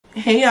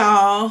Hey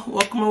y'all,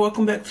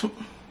 welcome back to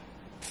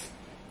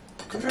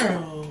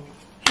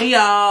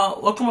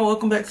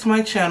welcome back to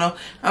my channel.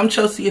 I'm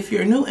Chelsea if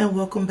you're new, and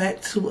welcome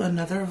back to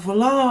another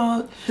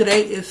vlog.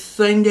 Today is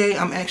Sunday.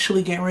 I'm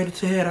actually getting ready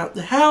to head out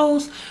the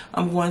house.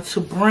 I'm going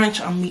to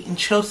brunch. I'm meeting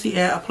Chelsie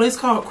at a place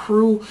called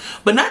Crew,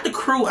 but not the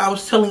Crew I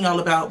was telling y'all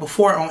about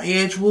before on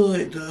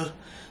Edgewood,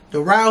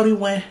 the rowdy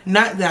one,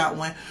 not that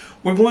one.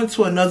 We're going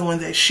to another one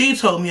that she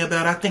told me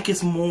about. I think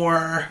it's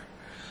more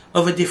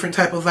of a different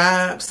type of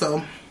vibe,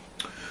 so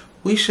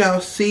we shall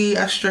see.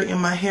 I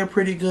straightened my hair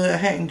pretty good. I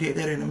hadn't did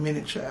that in a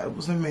minute, child. It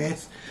was a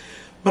mess.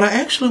 But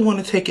I actually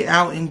want to take it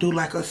out and do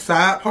like a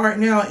side part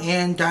now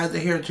and dye the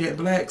hair jet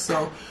black.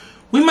 So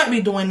we might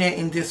be doing that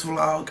in this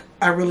vlog.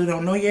 I really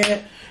don't know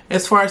yet.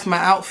 As far as my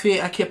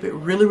outfit, I kept it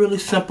really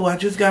simple. I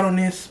just got on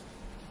this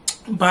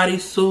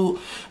bodysuit.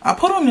 I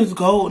put on this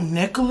gold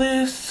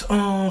necklace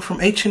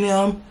from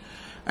H&M.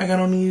 I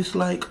got on these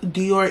like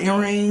Dior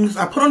earrings.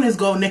 I put on this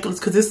gold necklace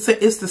because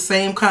it's the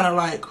same kind of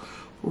like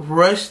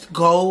rushed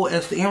gold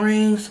as the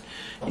earrings.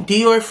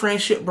 Dior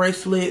friendship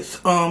bracelets,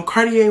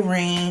 Cartier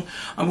ring.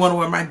 I'm going to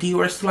wear my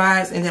Dior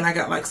slides, and then I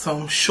got like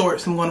some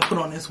shorts I'm going to put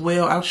on as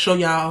well. I'll show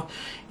y'all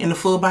in the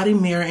full body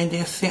mirror. And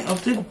then scent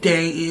of the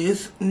day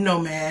is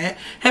Nomad.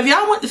 Have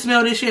y'all went to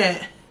smell this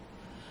yet?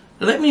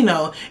 Let me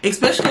know.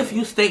 Especially if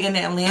you stay in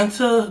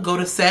Atlanta, go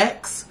to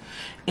Saks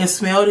and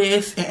smell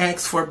this and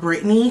ask for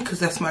Brittany, because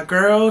that's my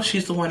girl.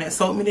 She's the one that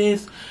sold me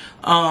this.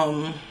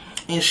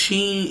 And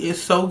she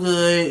is so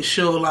good.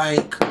 She'll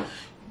like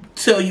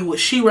tell you what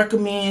she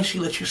recommends. She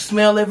lets you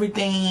smell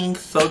everything.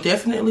 So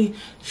definitely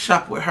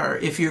shop with her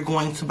if you're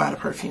going to buy the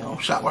perfume.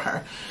 Shop with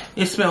her.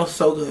 It smells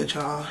so good,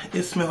 y'all.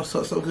 It smells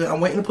so good.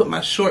 I'm waiting to put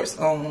my shorts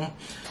on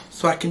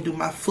so I can do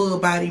my full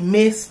body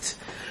mist.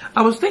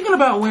 I was thinking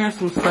about wearing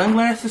some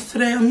sunglasses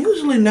today. I'm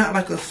usually not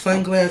like a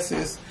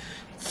sunglasses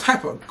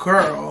type of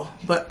girl,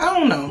 but I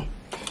don't know.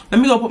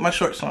 Let me go put my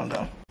shorts on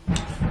though.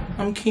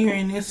 I'm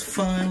carrying this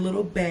fun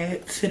little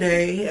bag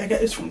today. I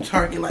got this from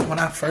Target like when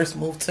I first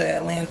moved to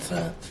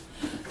Atlanta.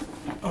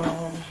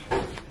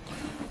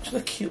 Just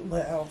a cute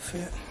little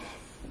outfit.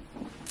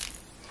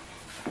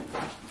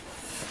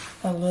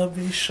 I love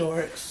these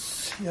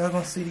shorts. Y'all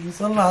gonna see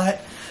these a lot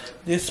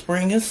this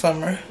spring and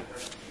summer.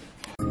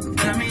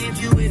 Tell me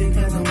if you with it,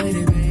 cause I'm with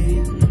it,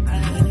 babe. I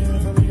haven't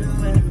heard from you in a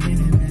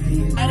minute,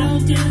 babe. I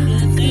don't do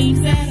the things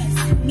that I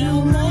said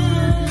no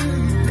more.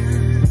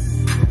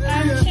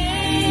 I'm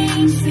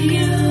changed for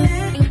you.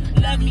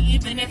 Love me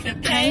even if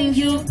it pains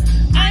you.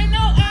 I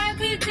know I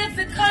be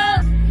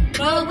difficult,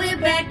 but we're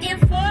back and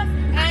forth.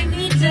 I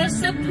need your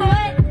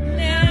support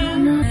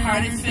now.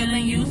 Heart is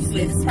feeling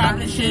useless.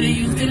 Probably should've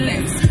used it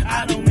less.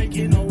 I don't make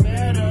it no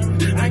better.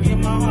 I give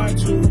my heart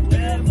to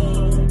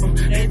whoever.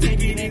 They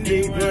take it and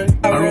they run.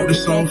 I wrote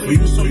this song for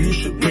you, so you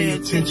should pay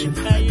attention.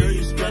 Girl,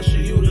 you're special.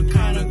 You the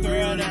kind of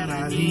girl that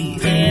I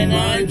need. And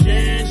I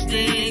just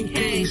in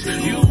case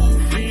you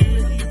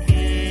feel you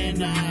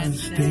cannot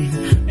stay.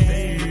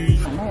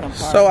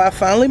 So I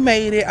finally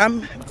made it.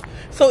 I'm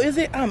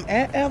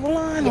at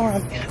Avalon, or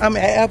I'm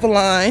at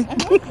Avalon.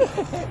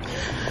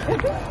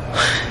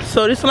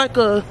 So this is like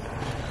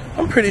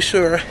I'm pretty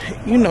sure,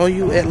 you know,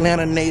 you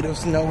Atlanta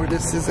natives know where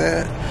this is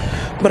at.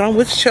 But I'm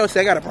with Chelsie.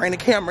 I gotta bring the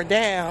camera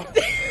down.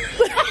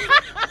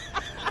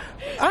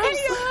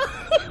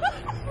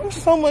 I'm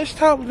so much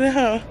taller than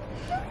her.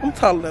 I'm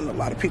taller than a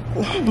lot of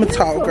people. I'm a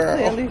tall girl.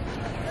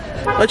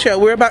 But yeah,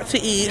 we're about to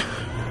eat.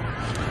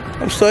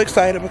 I'm so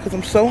excited because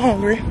I'm so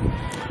hungry.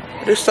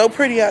 It's so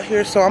pretty out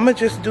here, so I'm gonna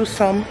just do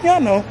some, y'all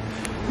know,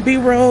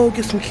 B-roll,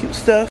 get some cute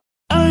stuff.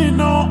 I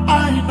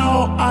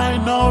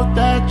know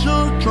that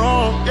you're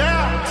drunk.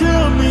 Yeah.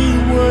 Tell me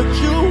what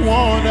you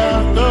want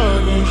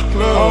after this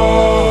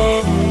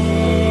club.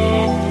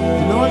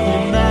 No,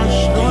 you're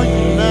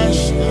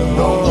nasty.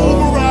 No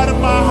Uber out of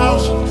my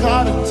house, you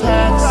caught a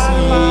taxi.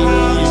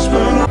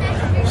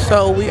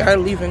 So we are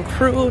leaving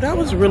Crew. That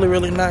was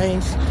really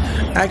nice.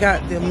 I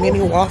got the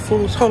mini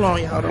waffles. Hold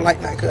on, y'all, the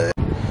light not good.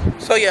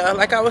 So yeah,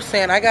 like I was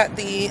saying, I got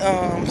the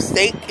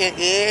steak and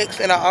eggs,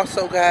 and I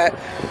also got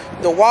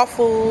the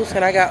waffles,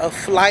 and I got a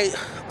flight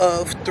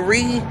of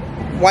 3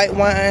 white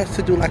wines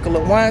to do like a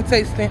little wine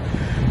tasting.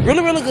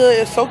 Really good.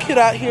 It's so cute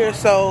out here.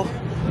 So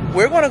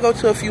we're gonna go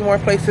to a few more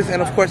places,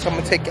 and of course I'm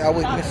gonna take y'all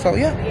with me. So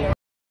yeah.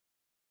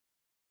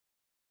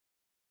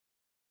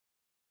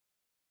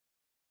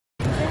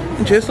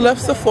 Just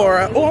left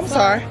Sephora. Oh, I'm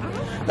sorry.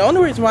 The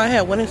only reason why I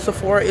had went in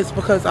Sephora is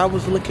because I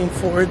was looking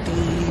for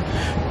the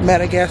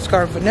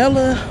Madagascar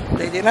vanilla.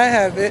 They did not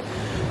have it.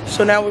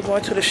 So now we're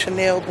going to the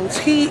Chanel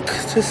boutique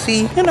to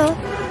see, you know,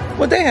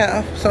 what they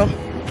have. So,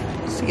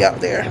 see you out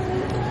there.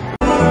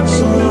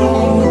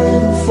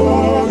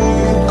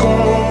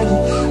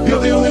 You're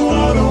the only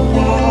one I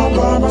want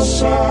by my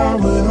side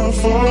when I'm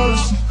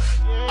forced.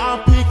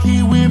 I'm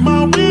picky with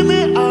my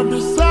women, I'm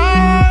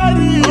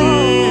deciding.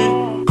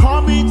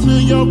 Call me to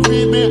your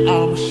crib and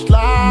I'm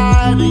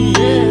sliding.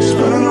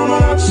 Spending all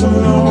night so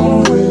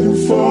long waiting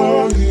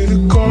for you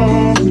to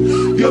call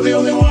me. You're the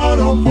only one I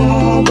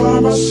want by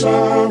my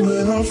side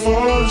when I'm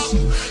forced.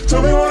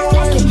 Tell me what I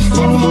want.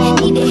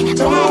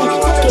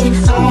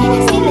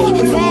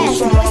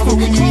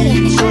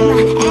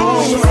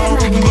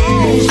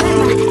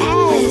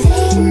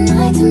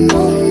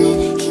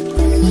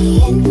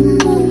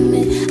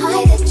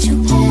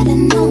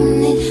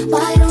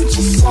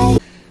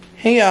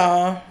 Hey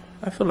y'all,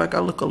 I feel like I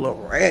look a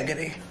little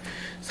raggedy.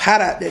 It's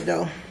hot out there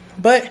though.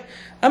 But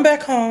I'm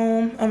back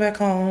home.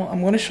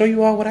 I'm gonna show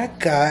you all what I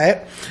got.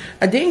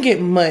 I didn't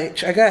get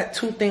much. I got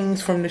 2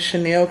 things from the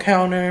Chanel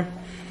counter.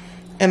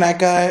 And I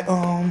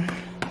got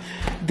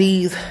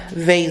these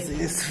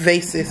vases,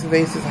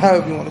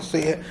 however you want to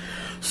say it.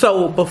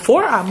 So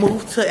before I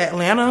moved to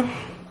Atlanta,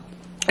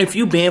 if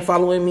you've been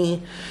following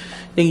me,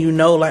 then you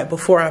know, like,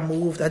 before I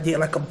moved, I did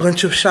like a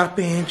bunch of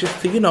shopping just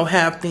to, you know,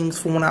 have things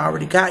for when I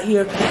already got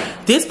here.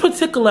 This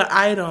particular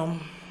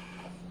item,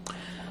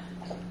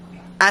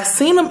 I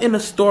seen them in the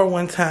store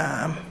one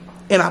time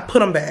and I put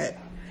them back.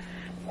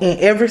 And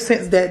ever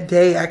since that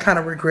day, I kind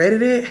of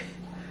regretted it.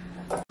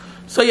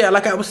 So yeah,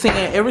 like I was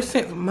saying, ever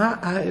since my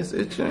eye is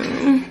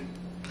itching.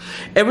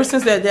 Ever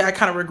since that day, I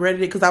kind of regretted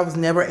it because I was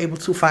never able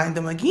to find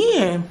them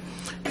again.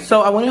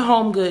 So I went in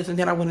Home Goods and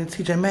then I went in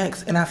TJ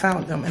Maxx and I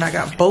found them and I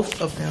got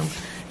both of them.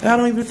 And I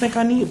don't even think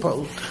I need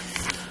both.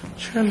 I'm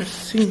trying to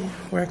see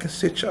where I can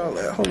sit y'all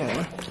at. Hold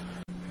on.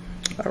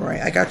 All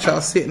right, I got y'all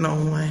sitting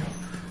on one.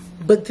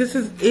 But this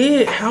is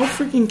it. How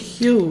freaking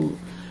cute.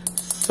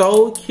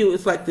 So cute.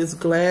 It's like this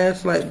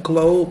glass, like,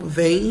 globe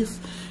vase.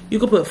 You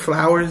could put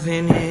flowers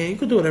in it. You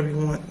could do whatever you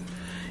want.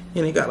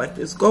 And it got like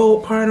this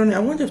gold part on it. I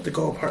wonder if the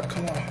gold part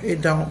come off.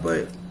 It don't,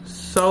 but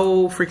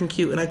so freaking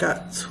cute. And I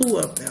got 2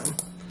 of them.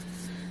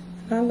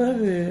 I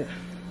love it.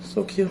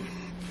 So cute.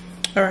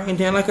 All right, and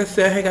then like I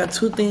said, I got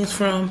 2 things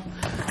from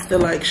the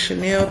like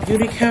Chanel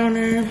beauty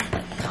counter.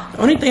 The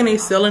only thing they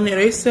sell in there,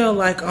 they sell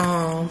like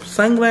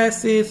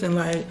sunglasses and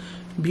like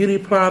beauty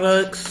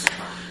products.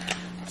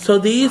 So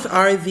these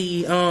are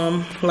the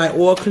like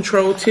oil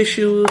control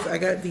tissues. I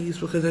got these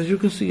because as you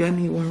can see, I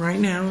need one right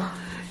now.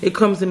 It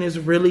comes in this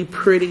really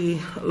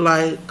pretty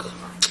like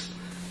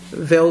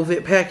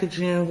velvet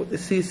packaging with the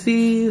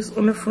CCs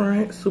on the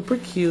front. Super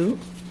cute.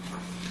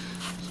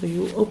 So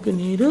you open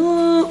it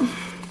up.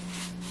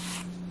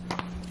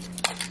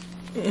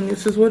 And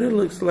this is what it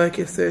looks like.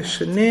 It says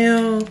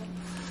Chanel.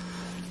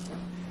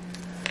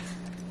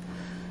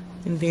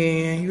 And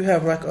then you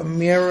have like a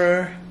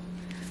mirror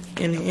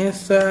in the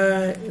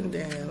inside. And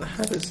then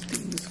how does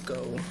these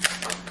go?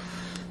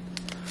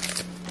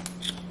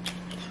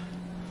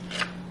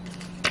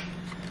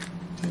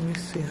 Let me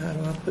see, how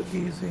do I put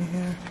these in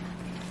here?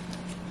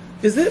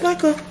 Is it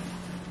like a...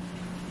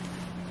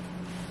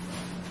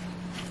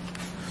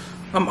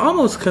 I'm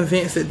almost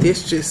convinced that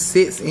this just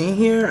sits in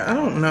here. I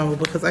don't know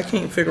because I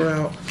can't figure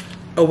out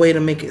a way to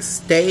make it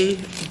stay.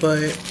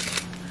 But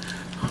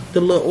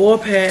the little oil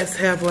pads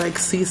have like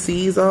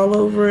CCs all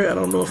over it. I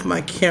don't know if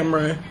my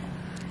camera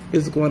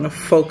is going to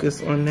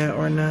focus on that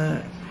or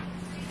not.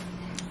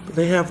 But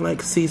they have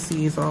like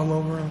CCs all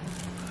over them.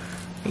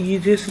 And you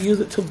just use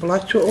it to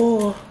blot your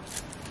oil,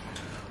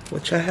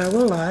 which I have a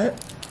lot.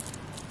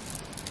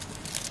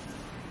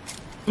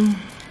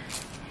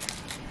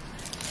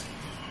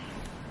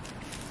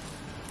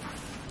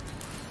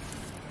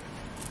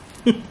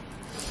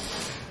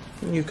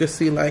 You can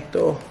see like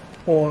the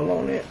oil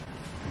on it.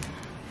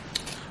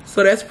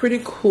 So that's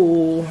pretty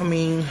cool. I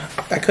mean,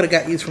 I could have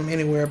got these from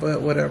anywhere,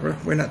 but whatever.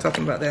 We're not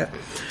talking about that.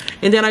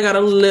 And then I got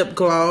a lip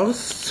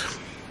gloss.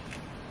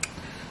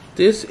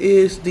 This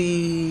is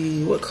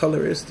the, what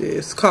color is this?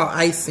 It's called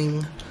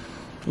Icing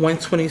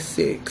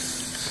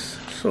 126.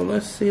 So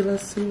let's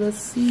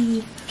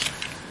see.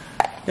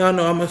 Y'all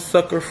know I'm a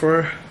sucker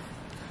for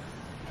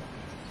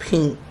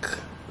pink.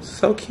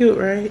 So cute,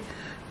 right?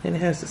 And it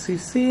has the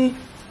CC.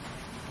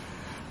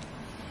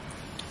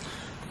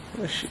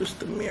 Let's use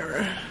the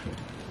mirror.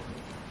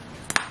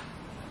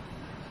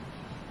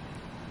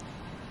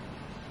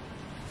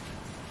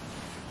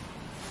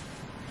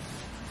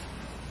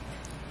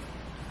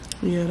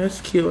 Yeah,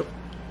 that's cute.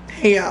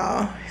 Hey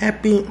y'all,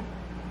 happy,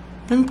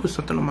 let me put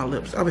something on my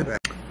lips. I'll be back.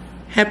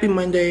 Happy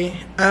Monday.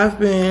 I've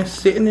been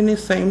sitting in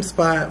this same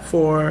spot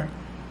for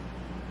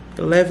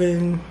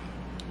 11,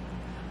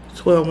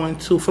 12, 1,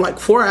 2, for like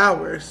 4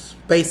 hours,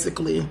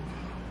 basically,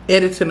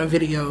 editing a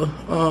video.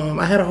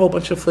 I had a whole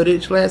bunch of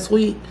footage last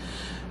week.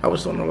 I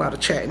was doing a lot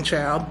of chatting,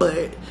 child,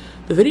 but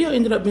the video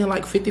ended up being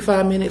like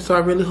 55 minutes, so I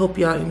really hope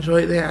y'all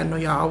enjoyed that. I know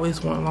y'all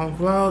always want long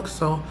vlogs,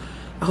 so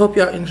I hope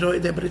y'all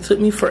enjoyed that, but it took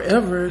me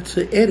forever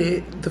to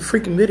edit the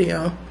freaking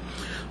video.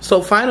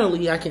 So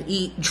finally I can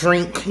eat,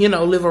 drink, you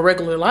know, live a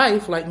regular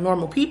life like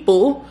normal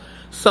people.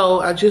 So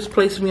I just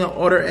placed me an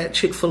order at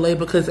Chick-fil-A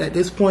because at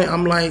this point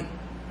I'm like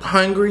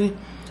hungry.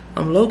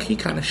 I'm low-key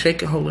kind of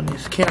shaking holding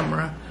this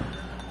camera.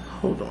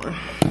 Hold on.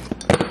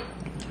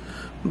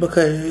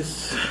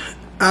 Because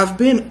I've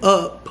been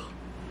up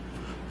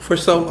for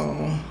so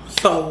long.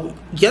 So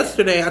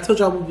yesterday I told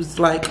y'all we was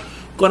like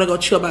gonna go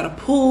chill by the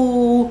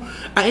pool.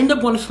 I ended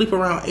up going to sleep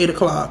around 8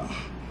 o'clock.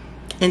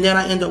 And then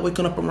I ended up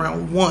waking up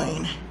around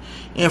 1.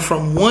 And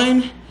from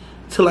 1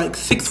 to like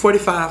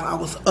 6:45 I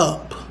was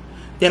up.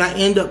 Then I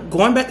ended up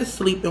going back to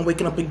sleep and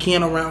waking up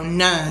again around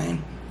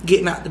 9.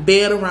 Getting out the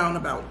bed around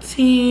about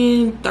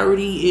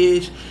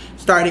 10:30-ish.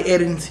 Started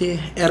editing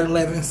at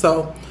 11.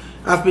 So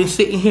I've been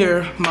sitting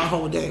here my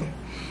whole day.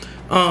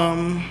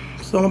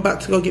 So I'm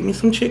about to go get me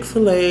some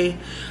Chick-fil-A.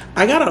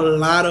 I got a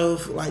lot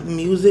of like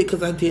music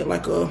because I did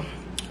like a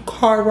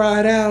car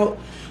ride out.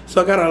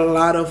 So I got a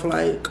lot of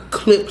like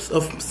clips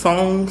of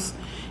songs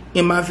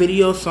in my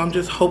video. So I'm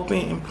just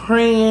hoping and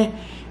praying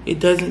it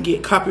doesn't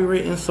get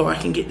copywritten so I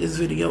can get this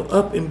video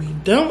up and be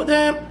done with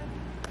that.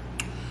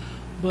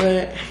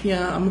 But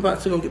yeah, I'm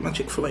about to go get my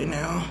Chick-fil-A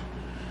now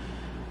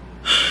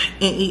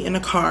and eat in the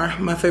car.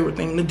 My favorite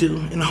thing to do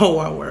in the whole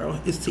wide world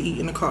is to eat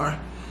in the car.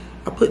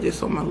 I put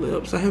this on my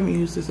lips. I haven't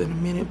used this in a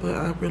minute, but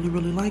I really,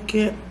 really like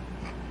it.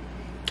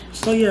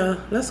 So yeah,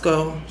 let's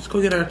go. Let's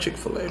go get our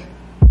Chick-fil-A.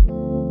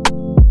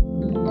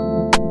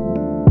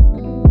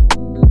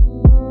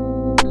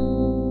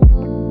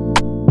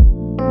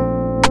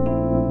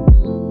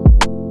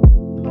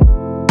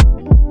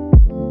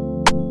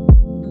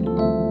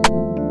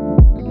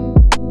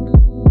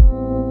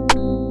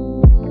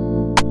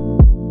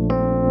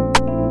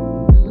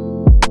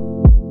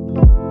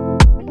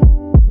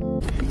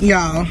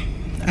 Y'all,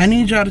 I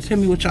need y'all to tell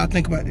me what y'all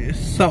think about this.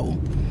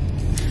 So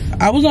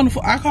I was on the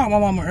phone. I called my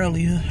mama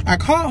earlier. I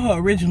called her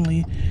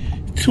originally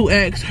to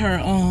ask her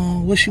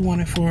what she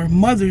wanted for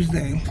Mother's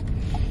Day.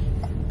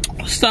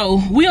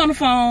 So we on the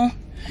phone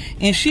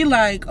and she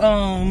like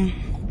I've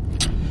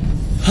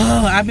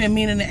been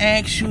meaning to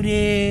ask you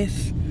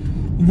this.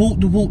 Whoop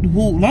the whoop the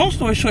whoop. Long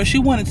story short, she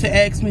wanted to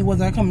ask me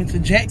was I coming to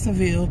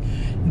Jacksonville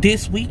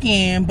this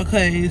weekend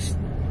because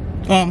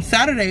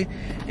Saturday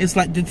is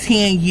like the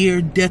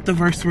 10-year death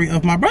anniversary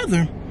of my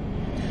brother.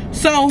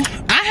 So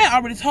I had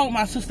already told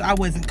my sister I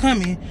wasn't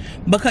coming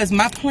because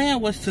my plan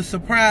was to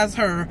surprise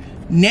her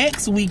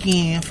next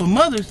weekend for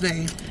Mother's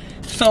Day.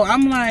 So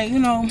I'm like, you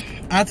know,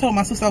 I told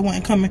my sister I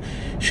wasn't coming.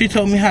 She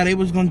told me how they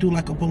was gonna do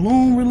like a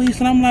balloon release,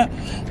 and I'm like,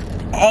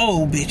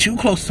 oh bitch, you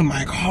close to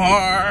my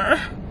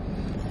car.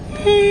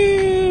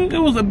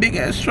 It was a big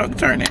ass truck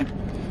turning.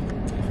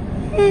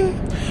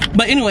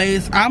 But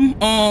anyways,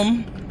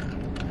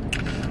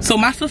 so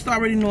my sister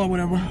already knew or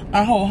whatever.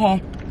 I told her,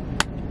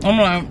 I'm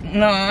like,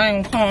 no, I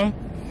ain't gonna come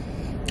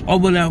or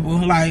whatever.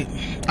 Like,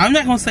 I'm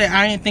not gonna say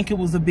I didn't think it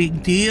was a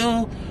big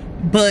deal,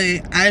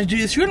 but I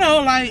just, you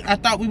know, like, I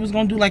thought we was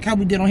gonna do like how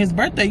we did on his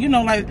birthday, you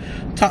know, like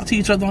talk to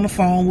each other on the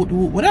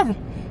phone, whatever.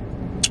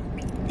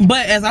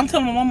 But as I'm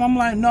telling my mom, I'm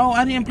like, no,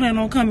 I didn't plan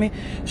on coming.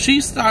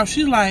 She's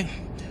like,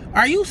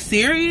 are you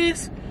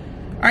serious?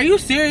 Are you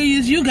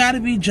serious? You gotta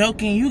be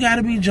joking. You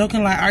gotta be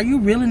joking. Like, are you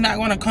really not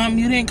gonna come?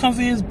 You didn't come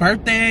for his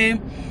birthday.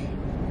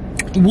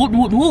 Woot,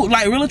 woot, woot.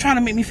 Like, really trying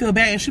to make me feel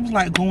bad. And she was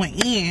like going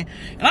in.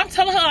 And I'm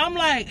telling her, I'm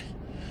like,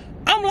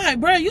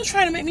 bro, you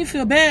trying to make me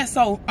feel bad.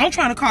 So I'm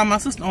trying to call my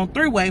sister on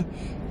three-way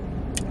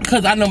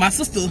because I know my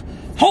sister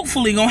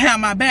hopefully gonna have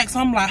my back. So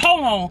I'm like,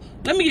 hold on.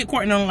 Let me get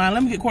Courtney on the line.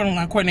 Let me get Courtney on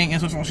the line. Courtney ain't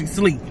answering so she's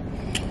asleep.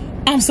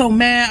 I'm so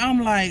mad.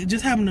 I'm like,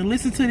 just having to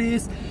listen to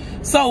this.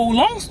 So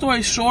long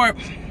story short,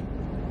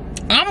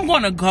 I'm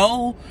gonna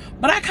go,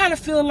 but I kind of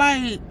feel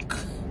like,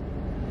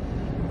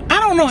 I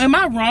don't know, am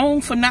I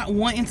wrong for not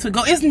wanting to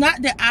go? It's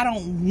not that I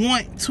don't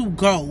want to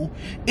go.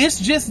 It's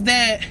just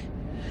that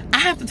I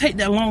have to take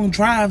that long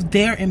drive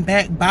there and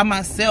back by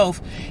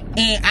myself.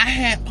 And I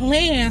had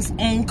plans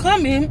on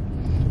coming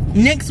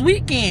next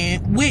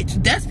weekend, which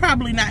that's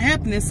probably not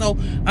happening. So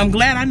I'm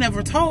glad I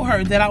never told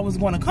her that I was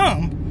going to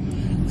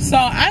come. So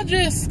I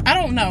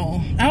don't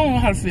know. I don't know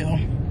how to feel.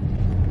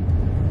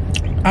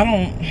 I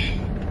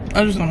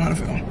just don't know how to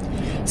feel.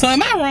 So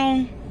am I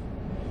wrong?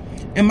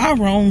 Am I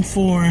wrong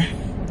for, I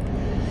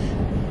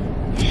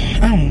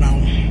don't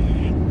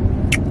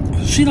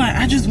know. She like,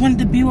 I just wanted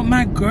to be with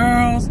my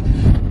girls.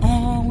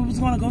 We was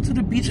gonna go to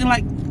the beach, and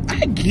like,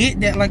 I get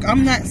that. Like,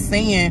 I'm not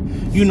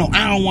saying, you know,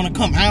 I don't want to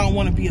come, I don't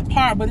want to be a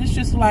part, but it's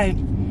just like,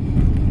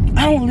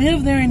 I don't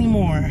live there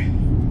anymore.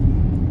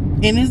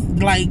 And it's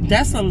like,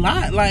 that's a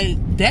lot. Like,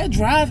 that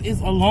drive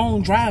is a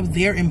long drive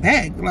there and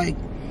back. Like,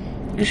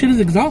 this shit is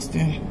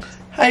exhausting.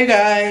 Hi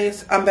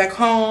guys, I'm back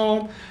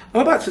home.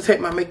 I'm about to take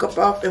my makeup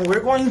off and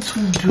we're going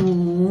to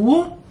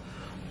do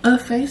a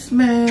face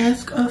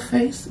mask, In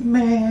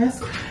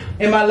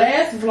my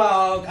last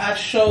vlog, I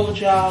showed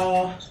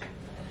y'all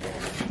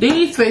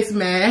these face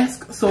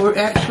masks, so we're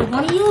actually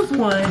going to use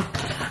one.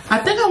 I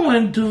think I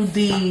want to do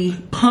the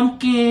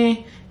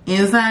pumpkin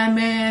enzyme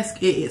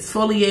mask. It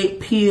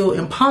exfoliate, peel,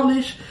 and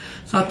polish.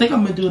 So I think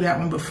I'm going to do that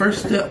one, but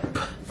first step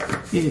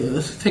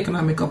is taking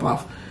my makeup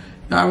off.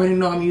 Y'all already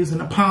know I'm using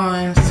the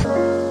Pond's.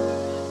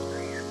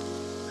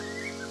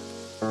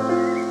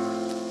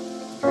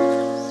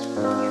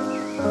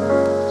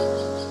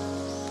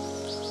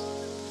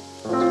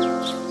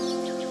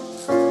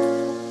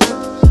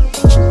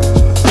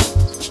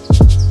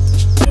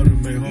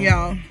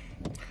 Y'all,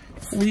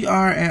 we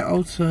are at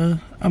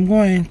Ulta. I'm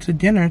going to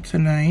dinner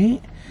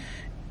tonight,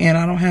 and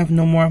I don't have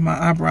no more of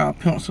my eyebrow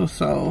pencil,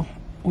 so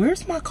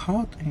where's my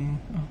call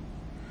thing? Oh.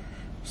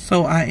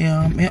 So I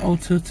am at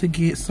Ulta to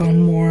get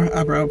some more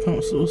eyebrow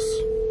pencils.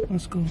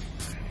 Let's go.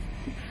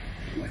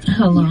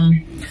 Hello.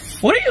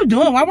 What are you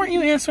doing? Why weren't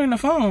you answering the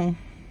phone?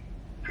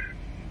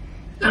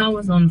 I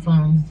was on the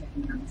phone.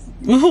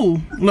 With who?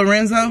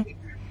 Lorenzo?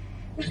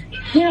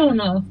 Hell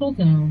no. Fuck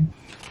him.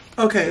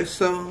 Okay,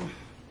 so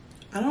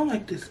I don't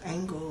like this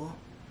angle.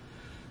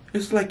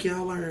 It's like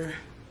y'all are...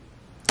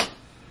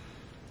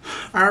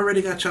 I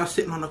already got y'all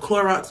sitting on a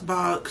Clorox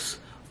box,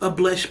 a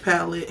blush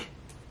palette,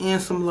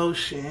 and some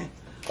lotion.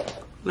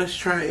 Let's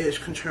try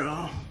edge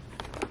control.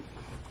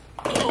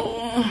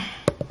 Oh,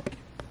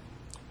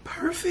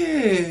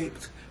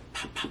 perfect.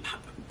 Pop, pop, pop.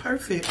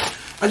 Perfect.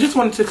 I just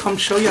wanted to come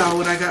show y'all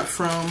what I got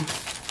from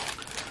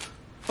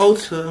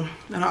Ulta.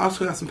 And I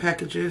also got some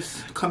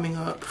packages coming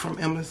up from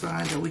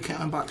Amazon that we can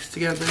unbox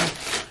together.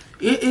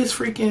 It is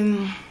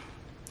freaking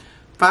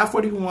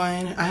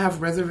 $5.41. I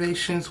have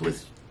reservations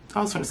with...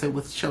 I was trying to say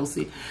with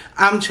Chelsie.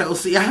 I'm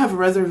Chelsie. I have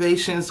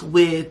reservations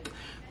with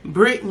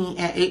Brittany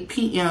at 8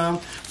 p.m.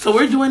 So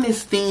we're doing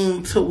this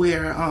thing to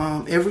where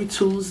every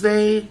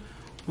Tuesday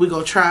we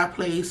go try a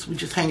place. We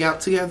just hang out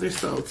together.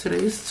 So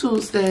today's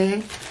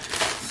Tuesday.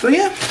 So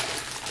yeah,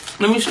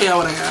 let me show y'all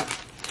what I got.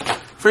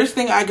 First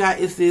thing I got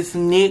is this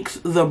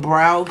NYX The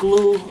Brow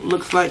Glue.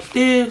 Looks like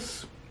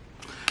this.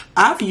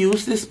 I've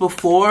used this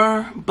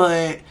before,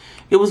 but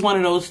it was one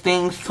of those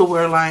things to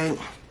where like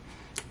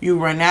you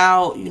run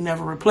out, you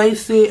never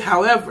replace it.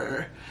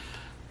 However,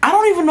 I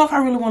don't even know if I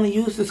really want to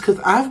use this because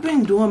I've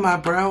been doing my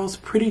brows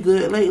pretty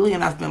good lately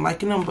and I've been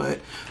liking them, but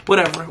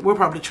whatever. We'll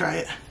probably try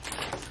it.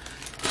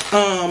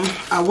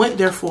 I went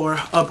there for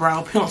a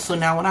brow pencil.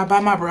 Now, when I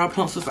buy my brow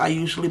pencils, I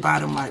usually buy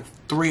them like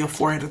 3 or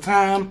 4 at a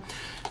time.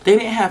 They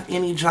didn't have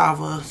any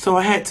Java, so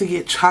I had to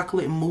get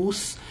chocolate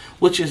mousse,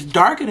 which is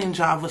darker than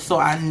Java, so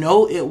I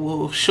know it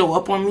will show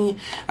up on me.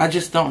 I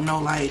just don't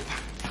know like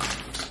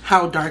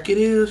how dark it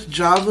is.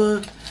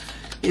 Java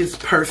is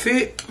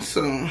perfect,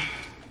 so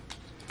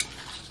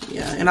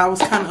yeah. And I was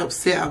kind of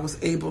upset I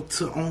was able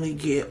to only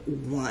get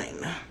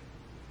 1.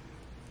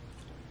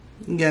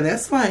 Yeah,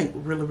 that's like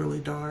really,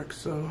 really dark.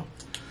 So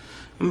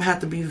I'm gonna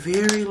have to be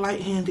very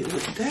light-handed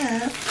with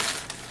that.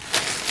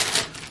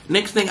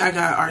 Next thing I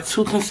got are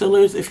 2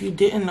 concealers. If you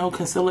didn't know,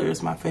 concealer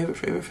is my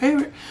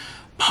favorite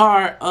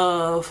part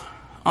of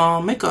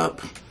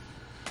makeup.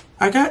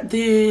 I got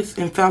this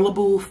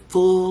Infallible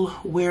Full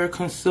Wear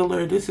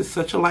Concealer. This is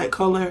such a light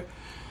color.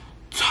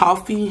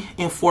 Toffee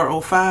in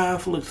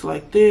 405. Looks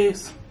like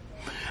this.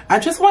 I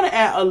just want to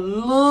add a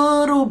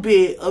little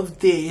bit of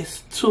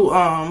this to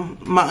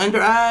my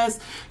under eyes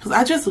because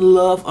I just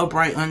love a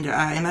bright under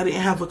eye, and I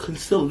didn't have a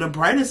concealer. The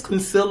brightest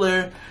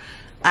concealer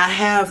I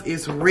have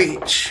is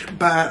Rich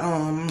by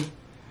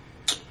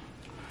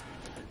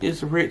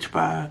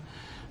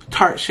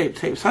Tarte Shape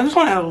Tape. So I just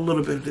want to add a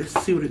little bit of this,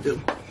 see what it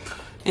do.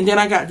 And then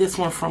I got this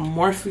one from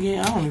Morphe.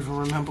 I don't even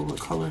remember what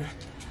color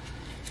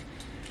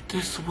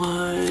this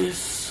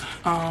was.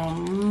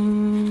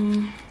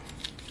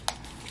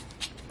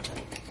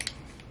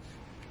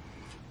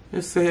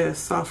 It says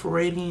Soft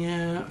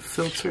Radiant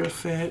Filter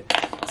Effect.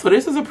 So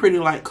this is a pretty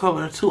light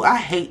color too. I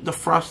hate the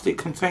frosted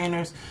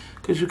containers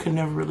because you can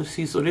never really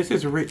see. So this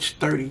is Rich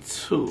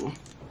 32.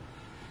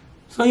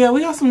 So yeah,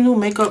 we got some new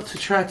makeup to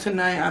try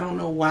tonight. I don't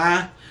know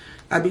why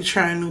I be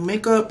trying new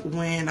makeup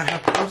when I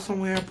have to go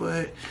somewhere,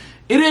 but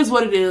it is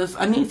what it is.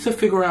 I need to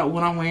figure out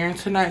what I'm wearing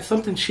tonight.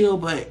 Something chill,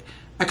 but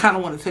I kind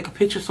of want to take a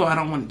picture, so I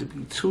don't want it to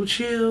be too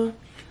chill.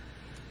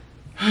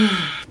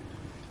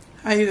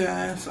 Hi you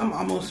guys, I'm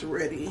almost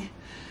ready.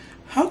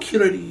 How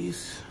cute are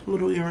these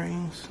little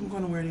earrings? I'm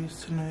going to wear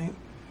these tonight.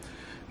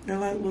 They're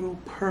like little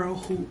pearl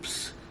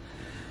hoops.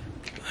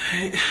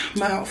 But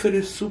my outfit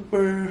is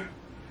super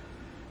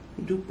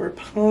duper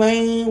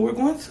plain. We're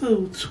going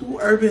to 2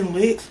 Urban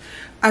Licks.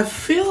 I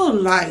feel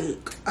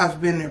like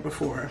I've been there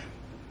before,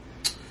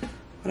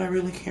 but I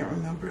really can't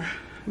remember.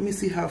 Let me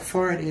see how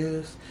far it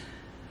is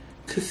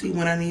to see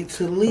when I need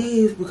to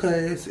leave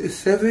because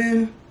it's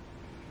 7:10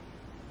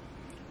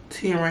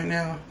 right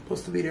now. I'm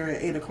supposed to be there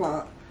at 8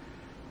 o'clock.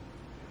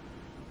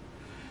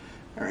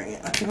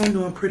 Alright, I think I'm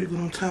doing pretty good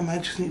on time. I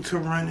just need to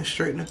run and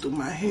straighten it through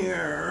my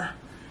hair.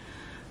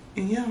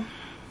 And yeah.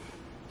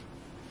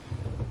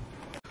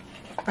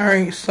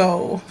 Alright,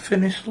 so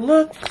finished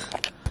look.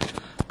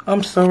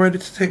 I'm so ready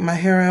to take my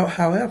hair out.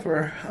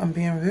 However, I'm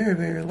being very,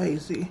 very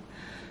lazy.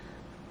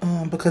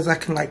 Because I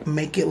can like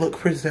make it look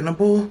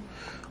presentable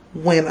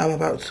when I'm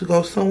about to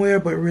go somewhere.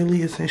 But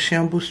really it's in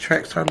shambles.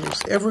 Tracks are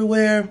loose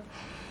everywhere.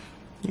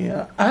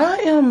 Yeah, I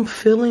am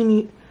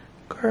feeling...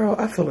 Girl,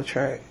 I feel a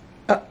track.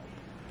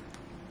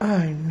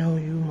 I know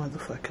you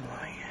motherfucking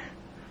lying.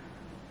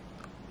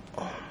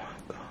 Oh my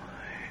god.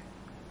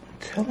 I'm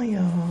telling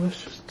y'all,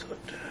 let's just do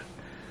that.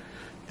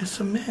 It's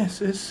a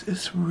mess.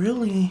 It's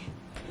really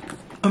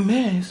a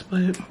mess,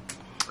 but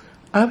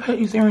I've had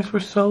these earrings for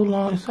so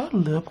long. Is that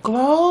lip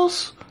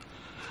gloss?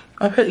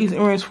 I've had these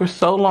earrings for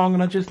so long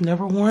and I just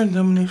never worn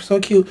them and they're so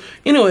cute.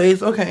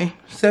 Anyways, okay,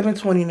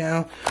 7:20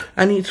 now.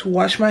 I need to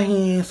wash my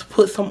hands,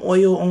 put some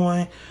oil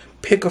on,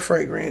 pick a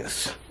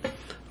fragrance.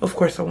 Of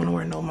course, I want to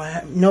wear no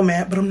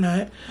matte, but I'm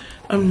not.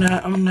 You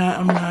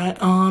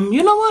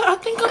know what? I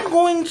think I'm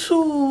going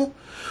to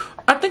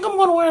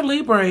wear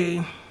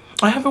Libre.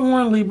 I haven't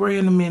worn Libre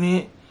in a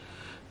minute.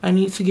 I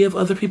need to give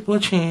other people a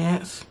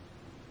chance.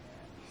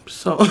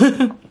 So,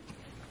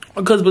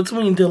 because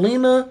between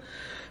Delina,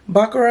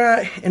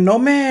 Baccarat, and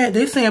Nomad,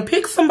 they saying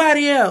pick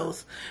somebody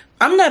else.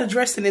 I'm not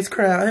addressing this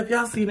crowd. Have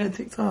y'all seen that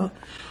TikTok?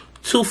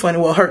 Too funny.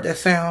 Well, hurt that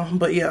sound.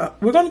 But yeah,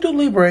 we're gonna do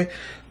Libre.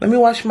 Let me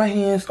wash my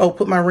hands. Oh,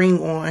 put my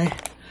ring on.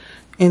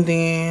 And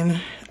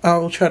then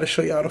I'll try to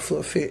show y'all the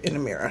full fit in the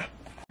mirror.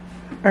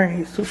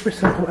 Alright, super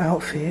simple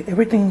outfit.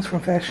 Everything's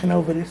from Fashion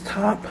Nova. This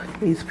top,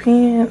 these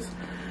pants.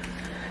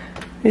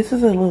 This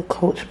is a little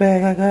Coach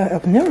bag I got.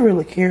 I've never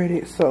really carried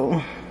it,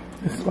 so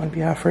this is gonna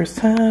be our first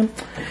time.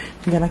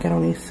 And then I got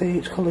on these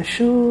sage color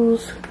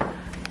shoes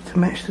to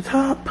match the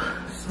top.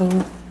 So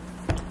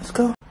let's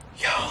go.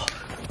 Y'all,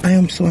 I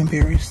am so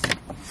embarrassed.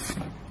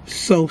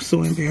 So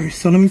embarrassed.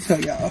 So let me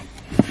tell y'all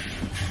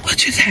what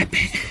just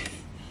happened.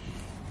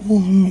 Oh,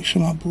 let me make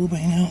sure my boob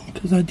ain't out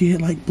because I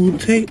did like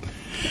boob tape.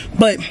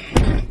 But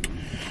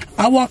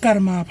I walk out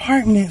of my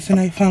apartments and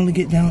I finally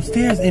get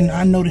downstairs and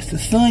I notice the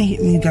sun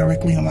hit me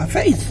directly on my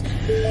face.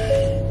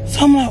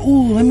 So I'm like,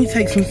 ooh, let me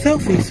take some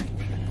selfies.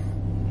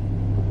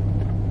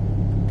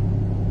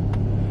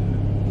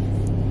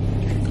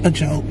 A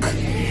joke.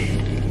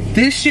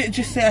 This shit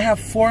just said I have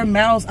 4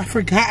 miles. I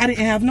forgot I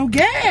didn't have no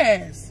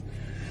gas.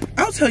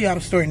 I'll tell y'all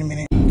the story in a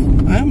minute.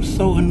 I am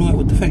so annoyed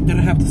with the fact that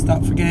I have to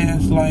stop for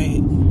gas.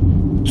 Like,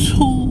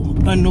 too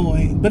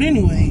annoyed. But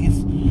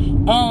anyways,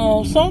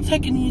 so I'm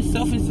taking these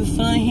selfies. The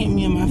sun hit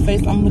me in my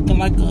face. I'm looking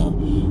like a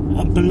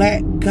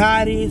black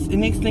goddess.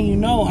 And next thing you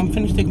know, I'm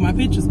finished taking my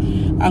pictures.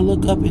 I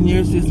look up and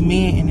there's this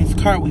man in his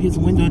car with his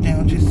window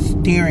down just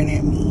staring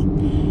at me.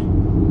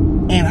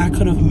 And I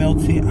could have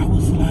melted. I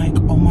was like,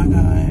 oh my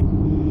God.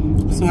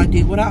 So I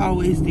did what I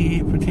always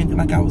did, pretended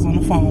like I was on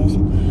the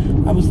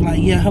phone. I was like,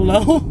 yeah,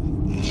 hello.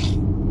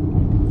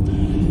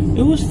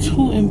 It was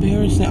too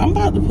embarrassing. I'm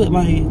about to put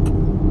like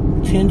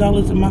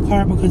 $10 in my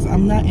car because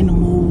I'm not in the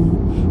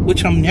mood,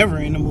 which I'm never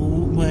in the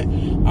mood, but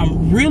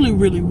I'm really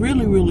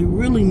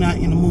not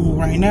in the mood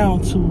right now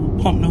to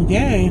pump no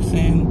gas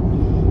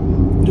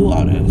and do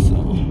all that.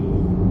 So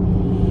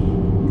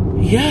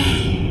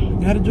yeah.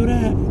 Gotta do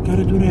that.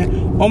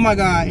 Oh my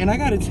God. And I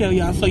gotta tell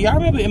y'all, so y'all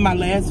remember in my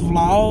last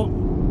vlog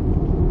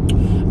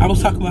I was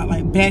talking about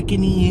like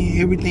backing in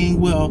and everything?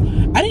 Well,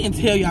 I didn't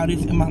tell y'all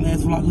this in my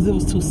last vlog because it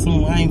was too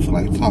soon. I didn't feel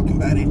like talking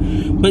about it.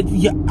 But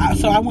yeah,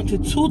 so I went to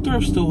 2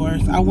 thrift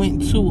stores. I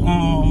went to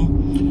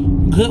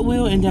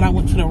Goodwill and then I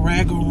went to the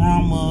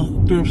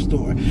Ragorama thrift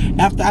store.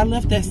 After I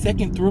left that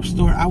second thrift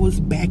store, I was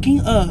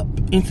backing up,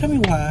 and tell me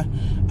why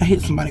I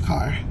hit somebody's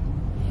car,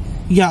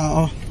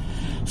 y'all.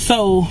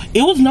 So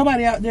it was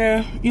nobody out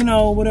there, you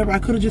know, whatever. I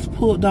could have just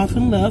pulled off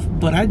and left,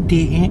 but I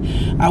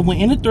didn't. I went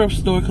in the thrift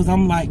store because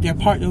I'm like, they're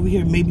parked over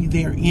here. Maybe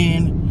they're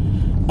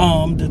in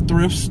the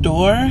thrift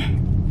store.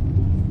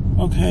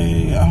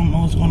 Okay, I don't know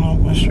what's going on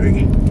with my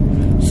street.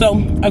 So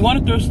I go to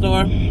the thrift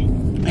store,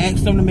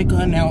 asked them to make an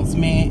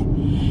announcement,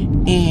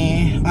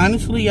 and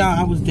honestly, y'all,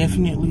 I was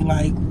definitely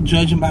like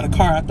judging by the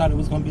car. I thought it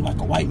was gonna be like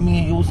a white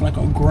man. It was like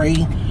a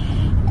gray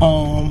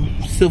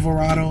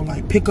Silverado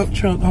like pickup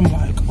truck. I'm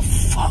like, oh,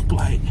 fuck,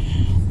 like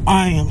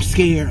I am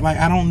scared. Like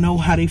I don't know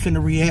how they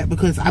finna react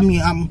because I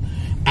mean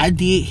I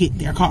did hit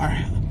their car.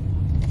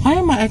 Why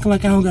am I acting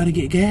like I don't gotta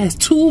get gas?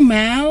 2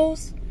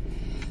 miles?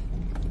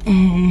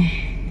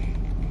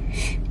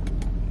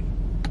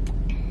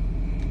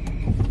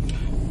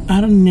 I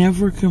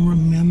never can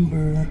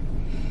remember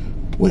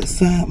what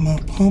side my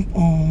pump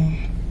on.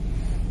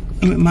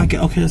 I mean,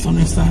 okay, it's on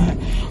this side.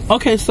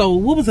 Okay, so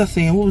what was I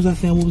saying?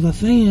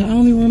 I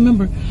don't even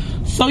remember.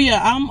 So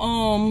yeah, I'm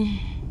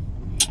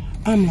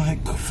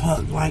like,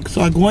 fuck, like,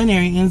 so I go in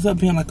there and ends up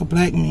being like a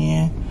black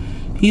man.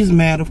 He's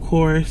mad, of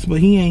course,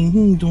 but he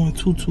ain't doing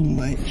too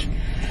much.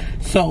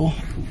 So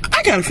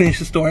I gotta finish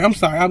the story. I'm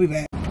sorry, I'll be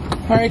back.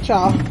 All right,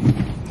 y'all.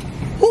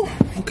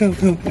 Okay.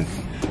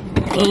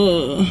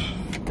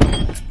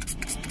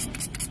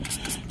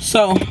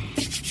 So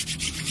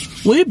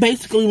we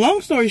basically,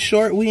 long story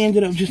short, we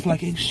ended up just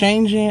like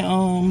exchanging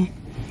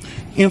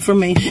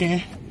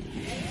information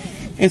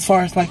as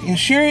far as like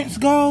insurance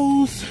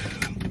goes,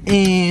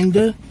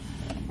 and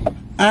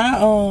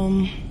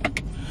I'm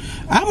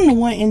the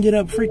one ended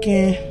up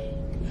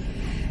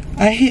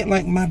I hit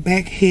like my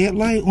back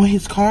headlight on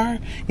his car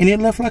and it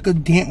left like a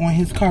dent on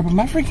his car, but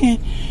my freaking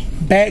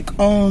back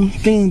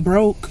thing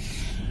broke,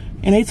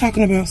 and they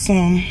talking about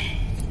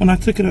when I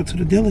took it up to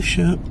the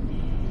dealership,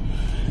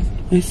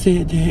 they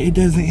said that it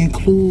doesn't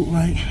include,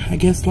 like, I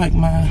guess like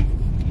my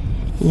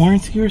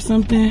warranty or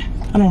something.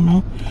 I don't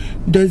know.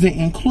 Doesn't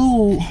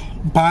include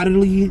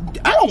bodily.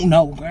 I don't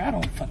know, girl. I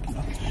don't fucking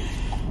know.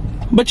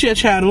 But yeah,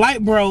 child, the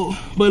light broke.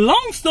 But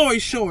long story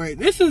short,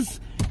 this is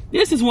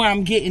where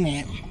I'm getting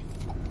at.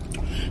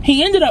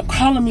 He ended up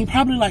calling me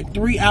probably like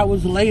 3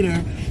 hours later,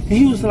 and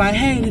he was like,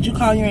 hey, did you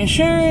call your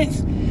insurance?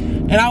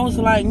 And I was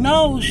like,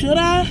 no, should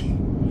I?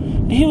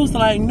 And he was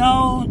like,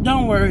 no,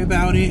 don't worry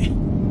about it.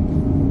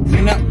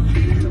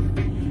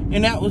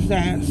 And that was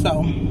that.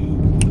 So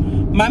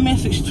my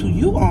message to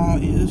you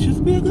all is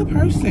just be a good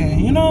person,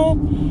 you know?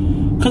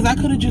 Because I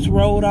could have just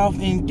rolled off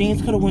and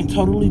things could have went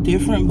totally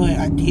different, but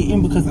I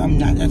didn't because I'm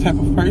not that type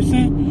of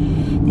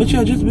person. But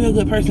yeah, just be a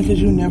good person because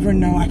you never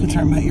know. I can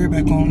turn my ear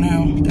back on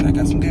now that I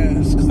got some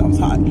gas because I was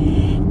hot.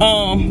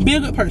 Be a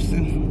good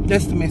person.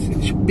 That's the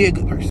message. Be a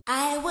good person.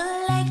 I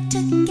would like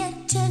to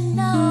get to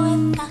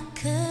know if I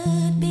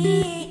could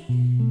be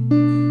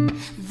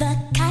the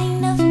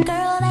kind of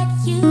girl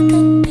that you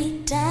could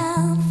be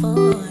down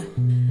for.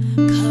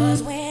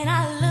 Cause when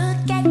I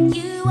look at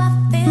you,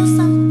 I feel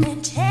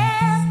something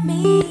tell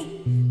me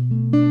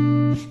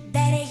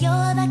that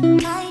you're the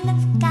kind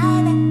of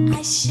guy that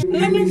I should.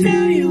 Let me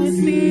tell you a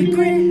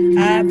secret.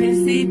 I've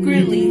been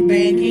secretly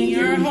banking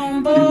your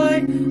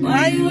homeboy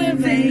while you in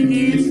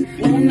Vegas.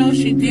 Oh no,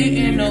 she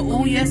didn't.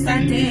 Oh yes,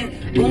 I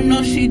did. Oh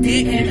no, she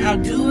didn't. I'll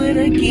do it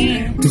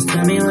again. Just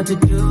tell me what to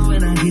do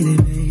and I get it,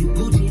 babe.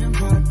 Gucci and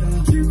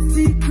Prada.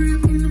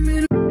 Secret in the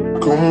middle.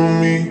 Come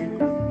with me,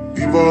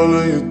 leave all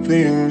of your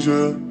things,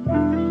 yeah.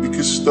 We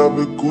can stop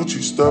at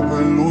Gucci, stop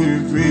at Louis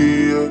V,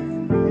 yeah.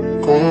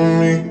 Come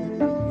with me,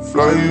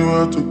 fly you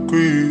out to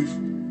Greece.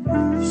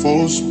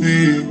 Full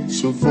speed,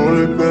 so for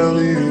the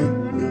belly, yeah.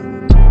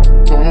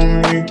 Come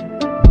with me,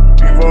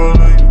 leave all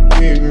of your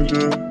things,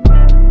 yeah.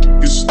 We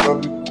can stop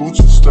at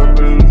Gucci, stop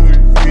at Louis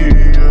V,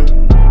 yeah.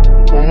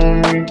 Come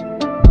with me,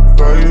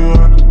 fly you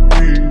out to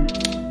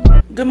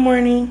Greece. Good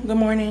morning, good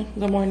morning,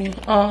 good morning.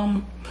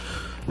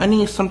 I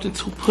need something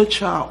to put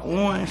y'all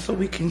on so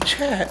we can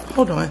chat.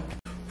 Hold on.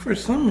 For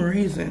some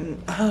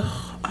reason,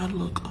 I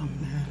look a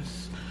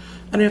mess.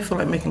 I didn't feel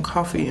like making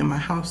coffee in my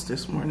house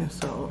this morning,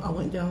 so I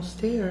went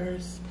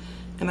downstairs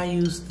and I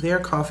used their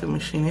coffee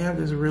machine. They have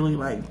this really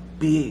like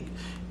big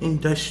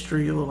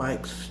industrial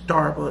like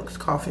Starbucks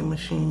coffee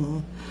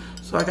machine.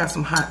 So I got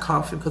some hot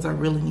coffee because I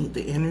really need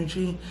the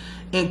energy.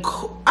 And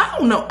I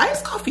don't know,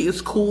 iced coffee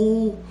is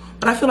cool,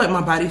 but I feel like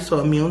my body's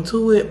so immune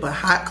to it. But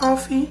hot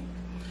coffee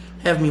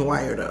have me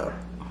wired up.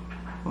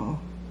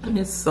 And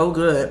it's so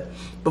good.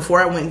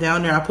 Before I went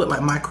down there, I put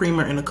like my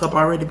creamer in a cup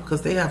already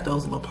because they have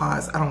those little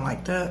pods. I don't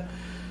like that.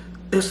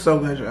 It's so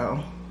good,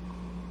 y'all.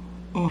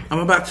 I'm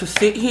about to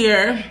sit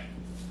here,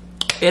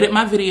 edit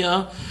my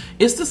video.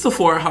 It's the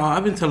Sephora haul.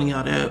 I've been telling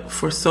y'all that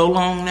for so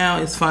long now.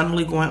 It's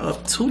finally going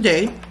up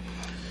today.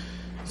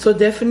 So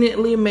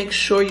definitely make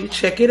sure you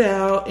check it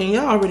out. And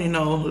y'all already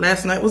know,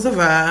 last night was a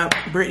vibe.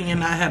 Brittany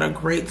and I had a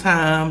great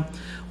time.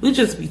 We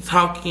just be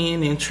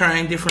talking and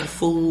trying different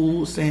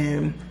foods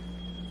and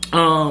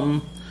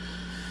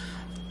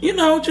you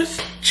know,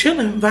 just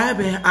chilling,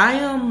 vibing.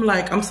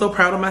 I'm so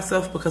proud of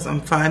myself because I'm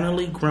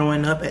finally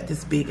growing up at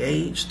this big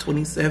age,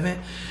 27,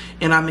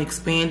 and I'm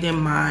expanding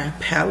my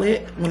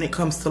palate when it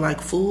comes to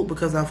like food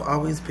because I've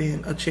always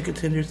been a chicken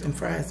tenders and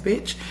fries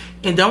bitch.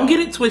 And don't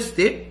get it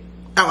twisted,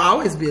 I'll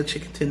always be a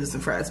chicken tenders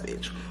and fries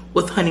bitch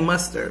with honey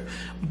mustard.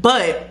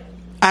 But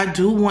I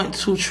do want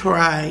to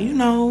try, you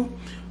know,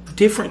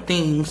 different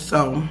things.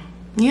 So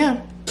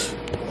yeah.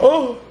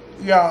 Oh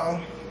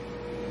y'all,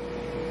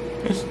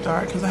 it's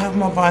dark because I have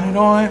my bonnet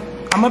on.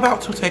 I'm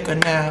about to take a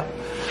nap.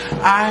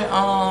 I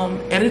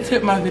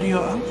edited my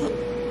video.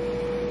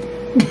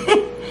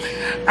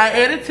 I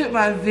edited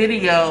my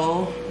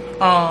video.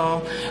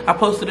 I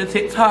posted a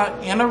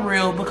TikTok and a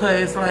reel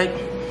because like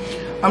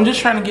I'm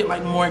just trying to get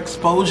like more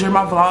exposure.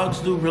 My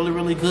vlogs do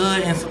really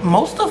good, and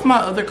most of my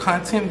other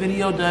content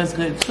video does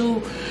good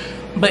too.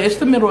 But it's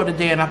the middle of the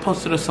day and I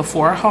posted a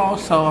Sephora haul,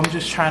 so I'm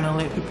just trying to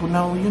let people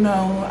know, you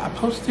know, I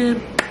posted.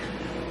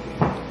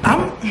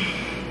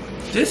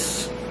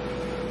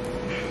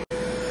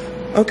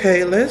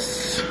 Okay,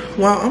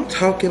 while I'm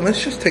talking,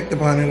 let's just take the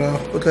bonnet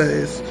off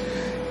because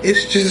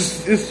it's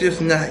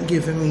just not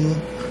giving me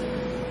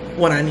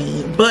what I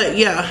need. But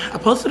yeah, I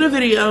posted a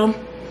video.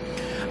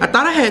 I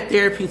thought I had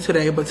therapy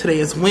today, but today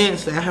is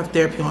Wednesday. I have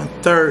therapy on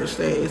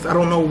Thursdays. I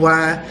don't know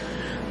why.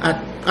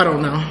 I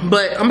don't know,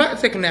 but I'm about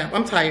to take a nap.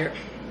 I'm tired.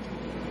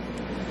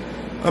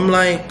 I'm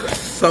like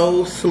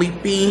so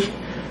sleepy.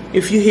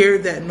 If you hear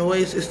that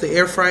noise, it's the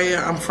air fryer.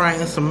 I'm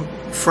frying some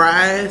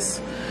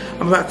fries.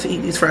 I'm about to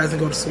eat these fries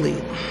and go to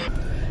sleep.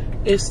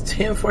 It's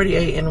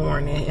 10:48 in the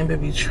morning, and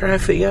baby,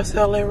 traffic, y'all see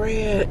all that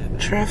red?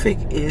 Traffic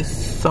is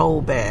so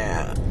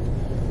bad.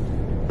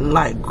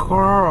 Like,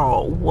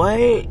 girl,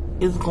 what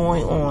is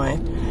going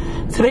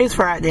on? Today's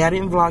Friday. I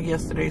didn't vlog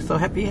yesterday, so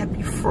happy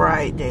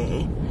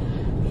Friday.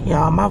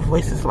 Y'all, my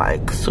voice is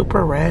like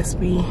super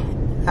raspy.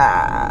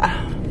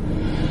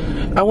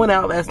 I went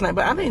out last night,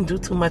 but I didn't do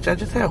too much. I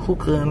just had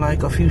hookah and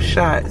like a few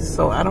shots,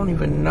 so I don't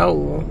even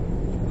know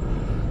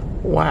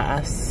why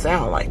I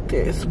sound like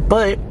this.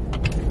 But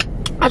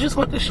I just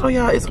want to show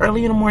y'all it's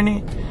early in the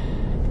morning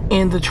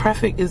and the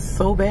traffic is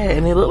so bad,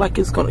 and it looked like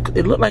it's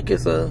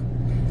a,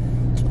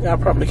 y'all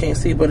probably can't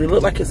see, but it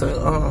looked like it's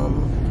a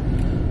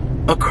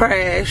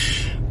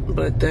crash.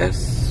 But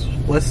that's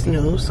what's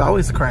new. It's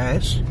always a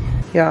crash.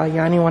 Y'all,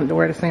 Yanni wanted to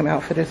wear the same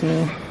outfit as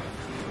me.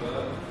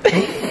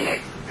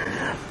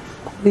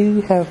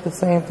 We have the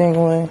same thing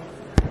on,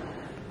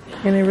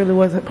 and it really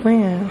wasn't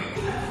planned.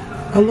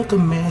 I look a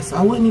mess.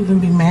 I wouldn't even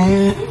be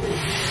mad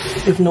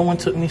if no one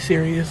took me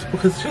serious,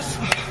 because just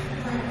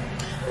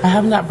I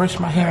have not brushed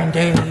my hair in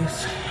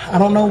days. I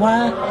don't know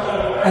why,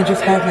 I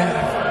just haven't.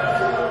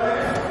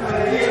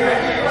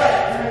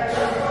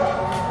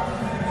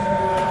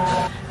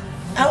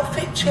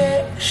 Outfit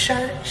check,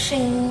 shirt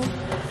sheen,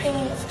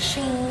 pants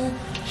sheen,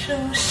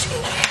 shoes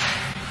sheen.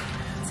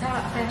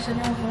 Top Fashion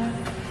Nova,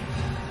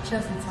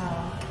 Chelsea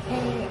Tall,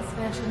 pants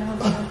Fashion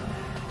Nova,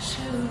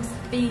 shoes,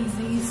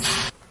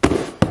 Beezies.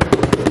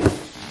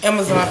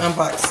 Amazon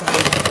unboxing.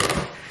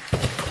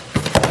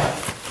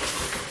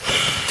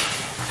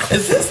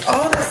 Is this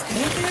all that's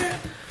in here?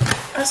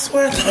 I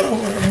swear I thought I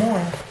ordered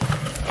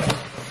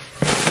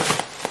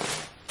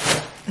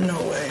more. No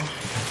way.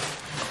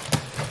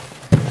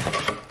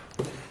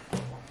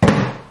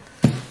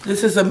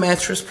 This is a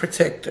mattress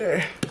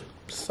protector.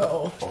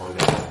 So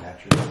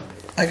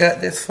I got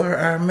this for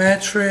our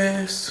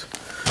mattress.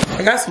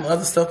 I got some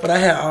other stuff, but I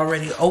had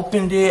already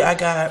opened it. I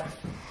got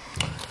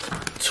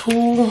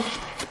 2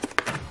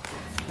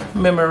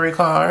 memory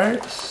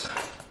cards.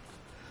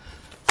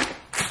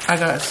 I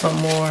got some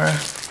more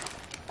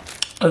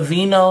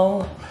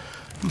Aveeno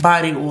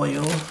body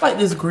oil. Like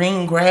this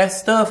green grass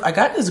stuff. I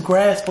got this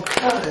grass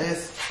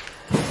because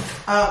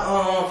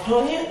I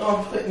plan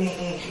on putting it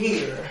in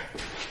here.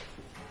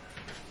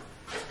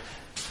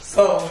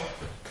 So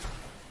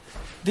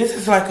this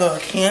is like a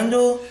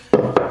candle,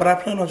 but I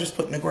plan on just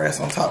putting the grass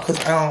on top because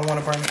I don't want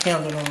to burn the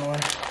candle no more.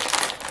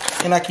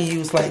 And I can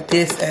use like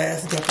this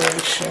as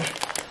decoration.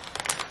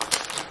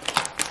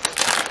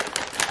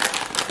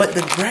 But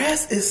the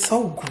grass is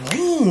so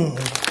green.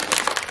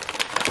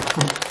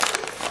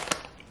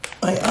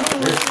 Like, I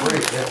don't know.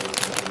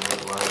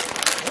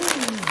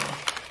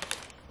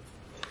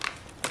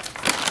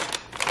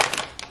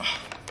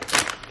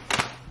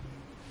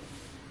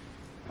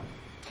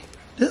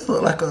 This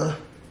look like a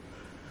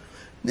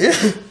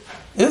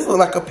this look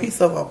like a piece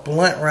of a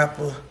blunt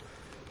wrapper.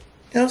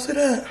 Y'all see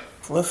that?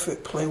 Fluff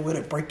it, play with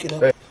it, break it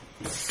up.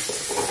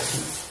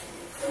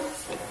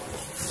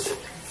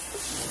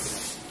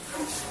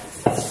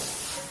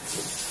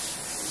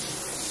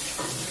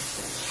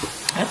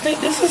 I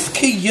think this is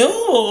cute.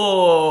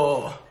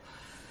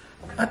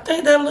 I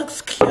think that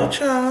looks cute,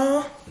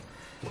 y'all.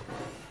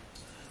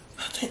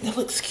 I think that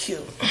looks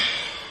cute.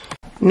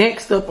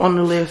 Next up on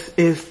the list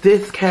is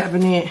this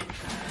cabinet.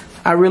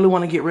 I really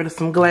want to get rid of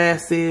some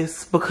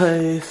glasses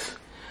because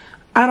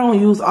I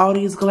don't use all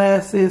these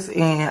glasses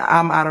and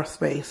I'm out of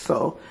space.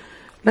 So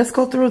let's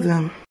go through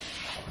them.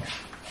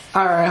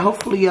 All right,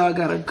 hopefully y'all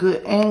got a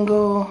good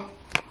angle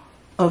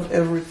of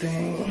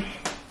everything.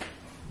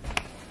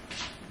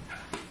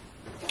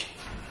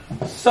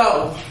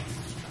 So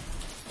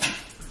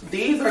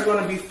these are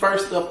going to be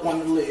first up on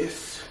the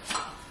list.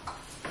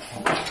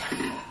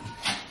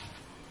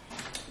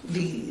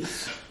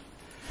 These.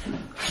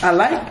 I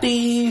like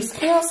these.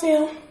 Can y'all see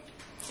them?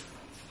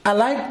 I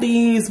like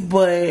these,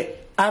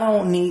 but I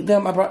don't need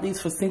them. I brought these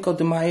for Cinco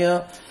de Mayo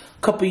a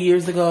couple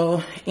years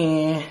ago,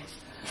 and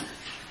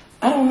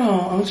I don't know.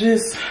 I'm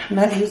just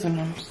not using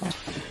them. So.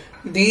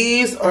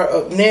 These are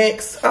up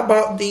next. I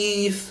bought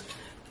these.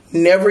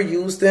 Never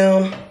used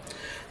them.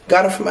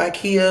 Got them from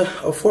IKEA,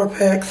 a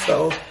 4-pack.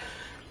 So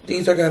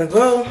these are gotta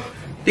go.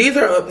 These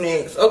are up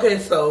next. Okay,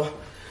 so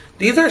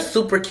these are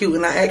super cute,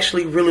 and I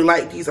actually really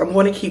like these. I'm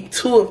going to keep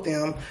 2 of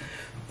them,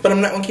 but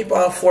I'm not going to keep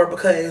all 4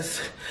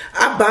 because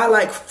I buy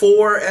like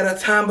 4 at a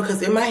time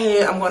because in my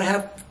head, I'm going to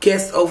have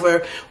guests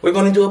over. We're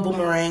going to do a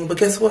boomerang, but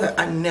guess what?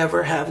 I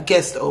never have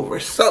guests over.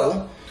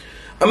 So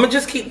I'm going to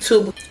just keep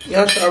 2.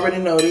 Y'all should already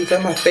know these are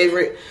my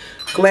favorite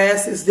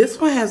glasses. This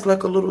one has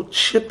like a little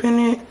chip in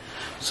it.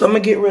 So I'm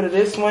going to get rid of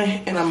this one,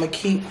 and I'm going to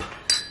keep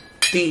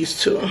these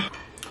 2.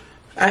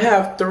 I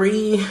have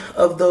 3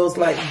 of those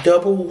like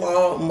double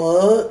wall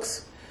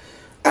mugs.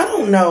 I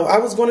don't know. I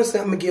was going to say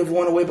I'm going to give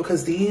one away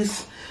because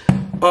these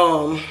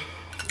are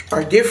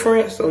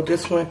different. So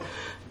this one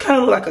kind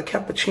of look like a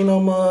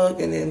cappuccino mug,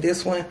 and then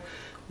this one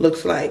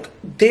looks like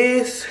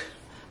this.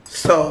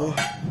 So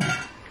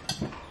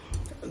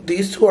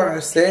these 2 are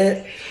a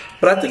set,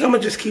 but I think I'm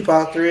going to just keep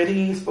all 3 of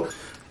these.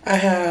 I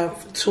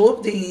have 2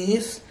 of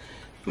these.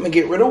 I'm going to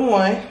get rid of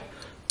one.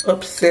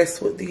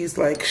 Obsessed with these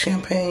like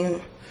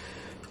champagne,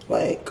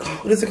 like,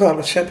 what is it called?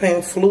 A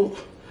champagne flute.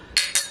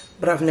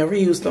 But I've never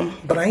used them,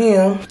 but I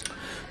am.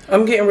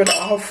 I'm getting rid of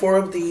all 4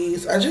 of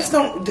these. I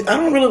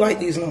don't really like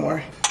these no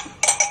more.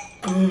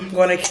 I'm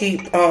going to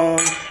keep 2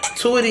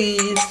 of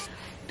these.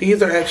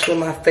 These are actually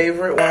my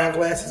favorite wine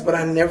glasses, but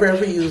I never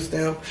ever use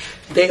them.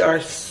 They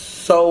are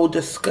so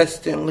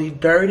disgustingly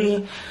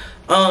dirty.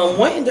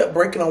 One ended up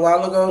breaking a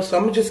while ago, so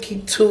I'm going to just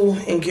keep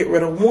 2 and get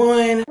rid of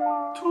 1.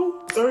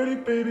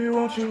 2:30, baby,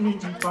 won't you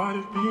meet me by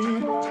the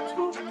beach?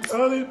 Too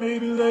early,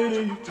 baby,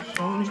 later you can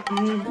show me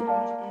things.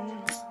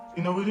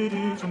 You know what it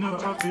is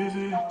whenever I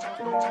visit.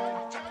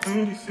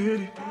 Windy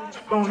City,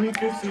 phone me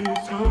kisses.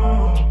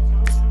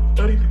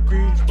 30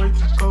 degrees, way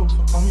too cold, so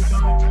hold me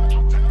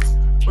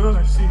tight. Will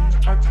I see you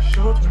at the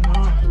show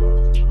tonight?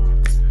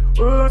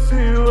 Will I see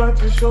you at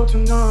the show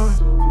tonight?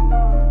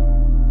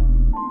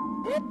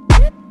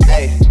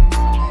 Hey,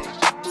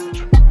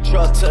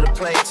 truck to the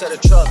plane. to the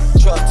truck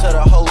to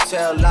the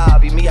hotel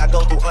lobby. Me, I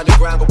go through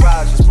underground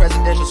garages,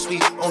 presidential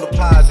suite on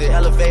deposit,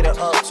 elevator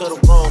up to the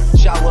room,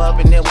 shower up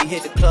and then we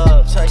hit the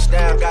club.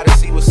 Touchdown, gotta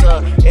see what's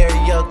up.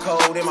 Area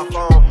code in my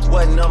phone.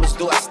 What numbers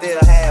do I still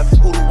have?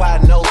 Who do I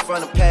know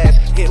from the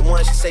past? Hit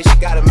one, she say she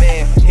got a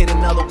man. Hit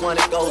another one,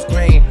 it goes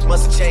green.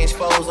 Must have changed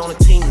foes on the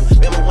team.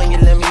 Remember when you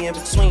let me in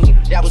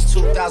between? That was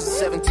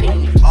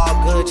 2017.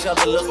 All good,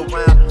 Chuck, look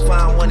around.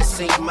 Find one to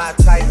see my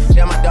type.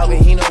 Yeah, my dog,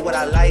 and he know what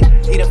I like.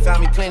 He done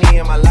found me plenty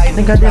in my life. I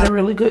think I did a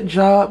really good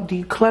job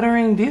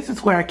decluttering. This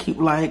is where I keep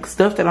like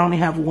stuff that I only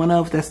have one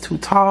of that's too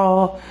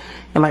tall,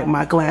 and like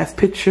my glass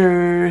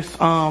pictures,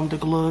 the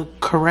little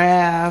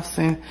carafes,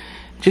 and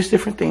just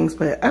different things.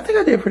 But I think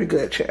I did pretty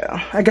good,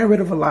 child. I got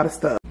rid of a lot of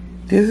stuff.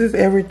 This is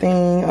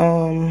everything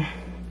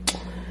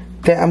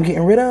that I'm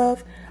getting rid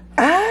of.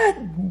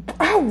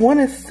 I want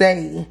to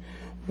say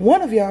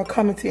one of y'all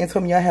commented and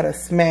told me I had a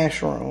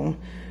smash room.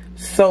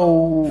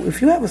 So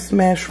if you have a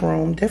smash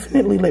room,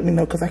 definitely let me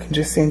know, because I can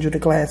just send you the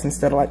glass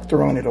instead of like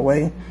throwing it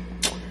away.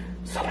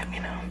 So let me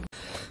know.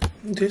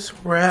 This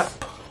wrap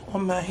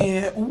on my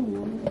head.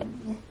 Ooh.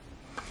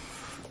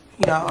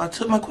 Y'all, I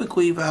took my quick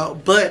weave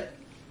out, but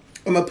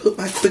I'm gonna put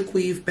my quick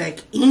weave back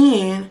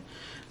in.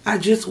 I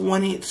just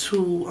wanted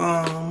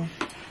to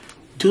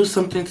do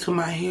something to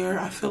my hair.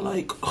 I feel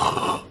like,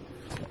 let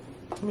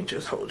me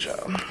just hold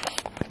y'all.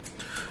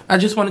 I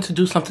just wanted to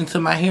do something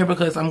to my hair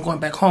because I'm going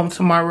back home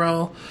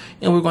tomorrow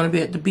and we're going to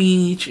be at the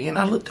beach, and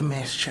I looked a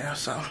mess, child.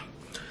 So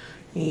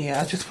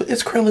yeah, I just put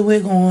this curly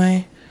wig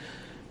on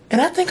and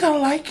I think I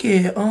like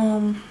it.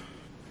 I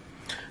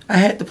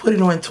had to put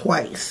it on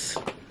twice,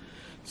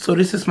 so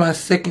this is my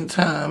second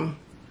time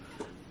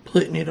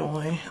putting it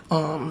on.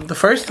 The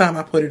first time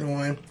I put it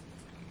on,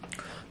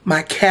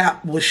 my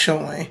cap was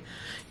showing,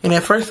 and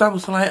at first I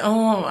was like,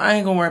 oh, I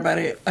ain't gonna worry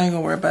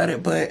about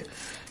it, but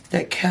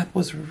that cap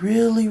was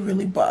really,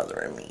 really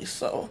bothering me.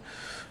 So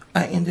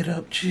I ended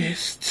up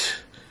just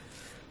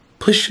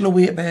pushing the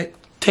wig back,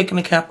 taking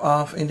the cap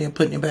off, and then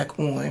putting it back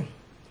on.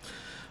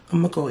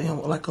 I'm gonna go in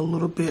with like a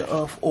little bit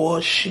of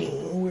oil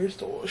sheen. Where's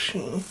the oil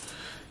sheen?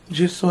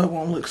 Just so it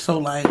won't look so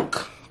like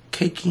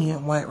cakey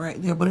and white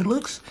right there. But it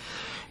looks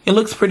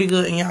pretty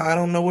good. And y'all, I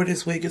don't know where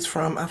this wig is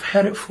from. I've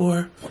had it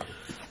for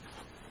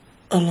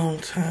a long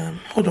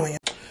time. Hold on,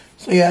 y'all.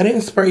 So yeah, I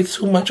didn't spray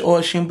too much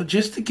oil sheen, but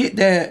just to get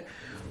that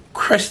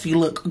crusty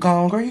look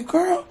gone.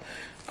 Girl,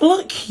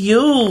 look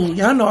cute.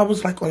 Y'all know I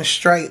was like on a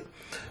stripe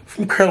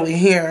from curly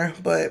hair,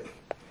 but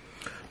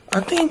I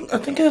think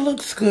it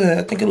looks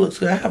good.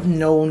 I have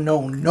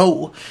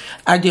no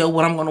idea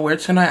what I'm gonna wear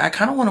tonight. I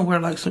kind of want to wear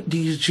like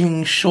these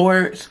jean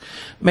shorts,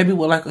 maybe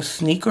with like a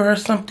sneaker or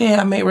something.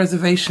 I made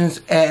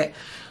reservations at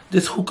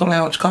this hookah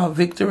lounge called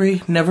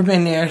Victory. Never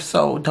been there,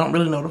 so don't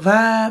really know the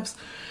vibes.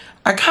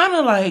 I kind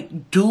of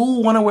like do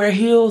want to wear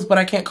heels, but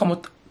I can't come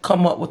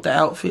up with the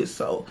outfit,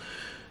 so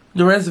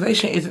the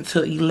reservation isn't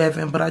till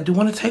 11, but I do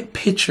want to take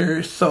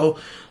pictures. So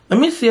let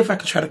me see if I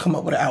can try to come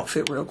up with an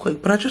outfit real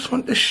quick. But I just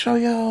wanted to show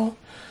y'all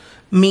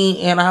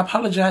me, and I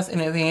apologize in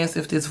advance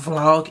if this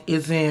vlog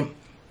isn't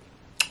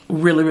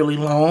really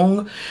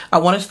long. I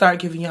want to start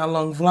giving y'all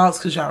long vlogs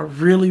because y'all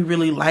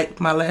really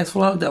liked my last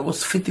vlog. That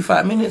was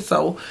 55 minutes,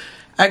 so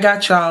I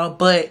got y'all.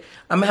 But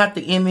I'm gonna have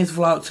to end this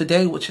vlog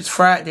today, which is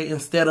Friday,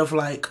 instead of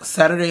like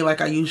Saturday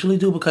like I usually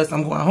do, because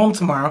I'm going home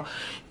tomorrow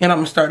and I'm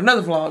gonna start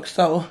another vlog.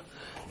 So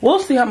we'll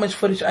see how much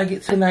footage I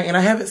get tonight, and I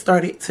haven't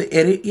started to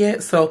edit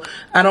yet, so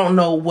I don't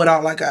know what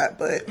all I got,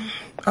 but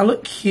I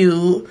look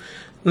cute.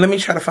 Let me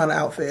try to find an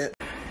outfit.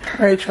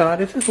 All right, y'all,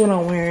 this is what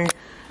I'm wearing.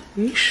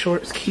 These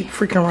shorts keep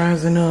freaking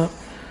rising up.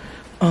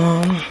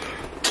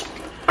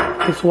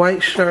 This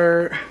white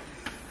shirt,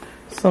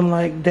 some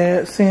like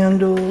dad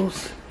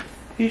sandals,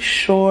 these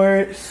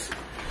shorts,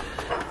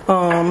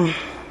 Louis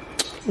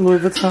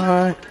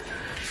Vuitton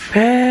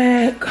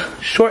bag.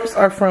 Shorts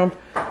are from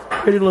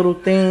Pretty Little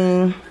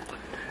Thing.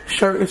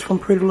 Shirt is from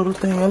Pretty Little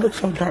Thing. I look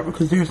so dark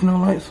because there's no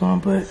lights on,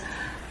 but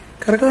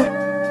gotta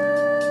go.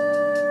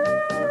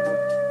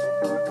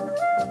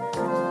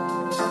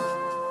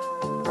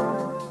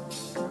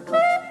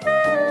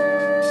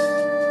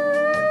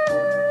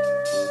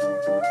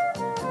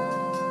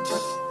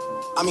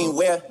 I mean,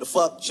 where the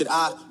fuck should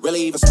I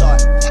really even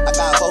start? I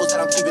got hoes that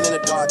I'm keeping in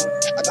the dark.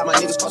 I got my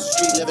niggas across the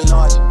street living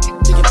large.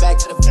 Thinking back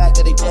to the fact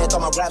that they dead,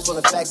 thought my raps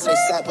wasn't facts, so they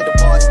sat with the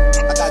bars.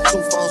 I got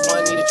 2 phones,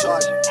 one need a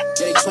charge.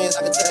 Yeah, they twins,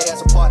 I can tell they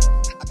ass apart.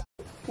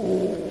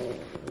 Ooh.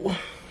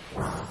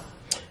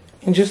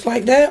 And just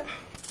like that,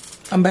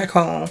 I'm back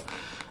home.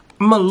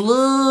 I'm a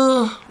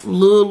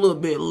little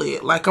bit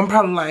lit. Like I'm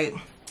probably like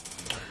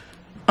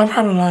I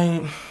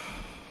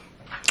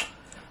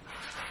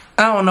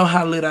don't know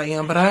how lit I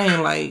am, but I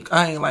ain't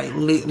like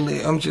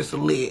lit. I'm just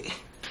lit.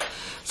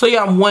 So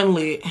yeah, I'm 1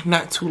 lit,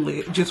 not 2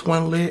 lit, just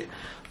 1 lit.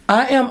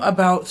 I am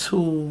about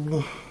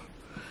to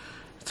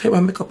take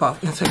my makeup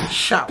off and take a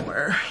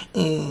shower,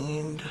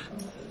 and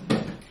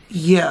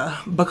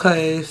yeah,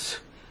 because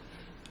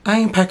I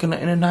ain't packing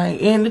nothing tonight.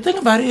 And the thing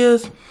about it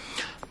is,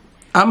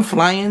 I'm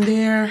flying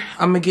there.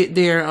 I'm gonna get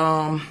there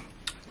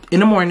in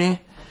the morning,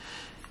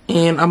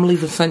 and I'm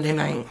leaving Sunday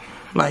night.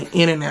 like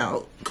in and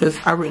out, because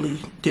I really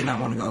did not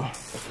want to go.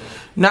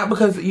 Not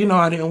because, you know,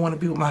 I didn't want to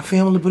be with my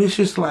family, but it's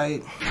just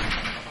like,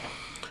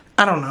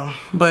 I don't know.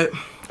 But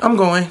I'm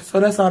going, so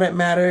that's all that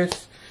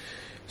matters.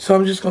 So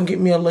I'm just gonna get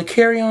me a little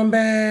carry-on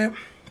bag.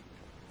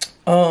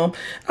 I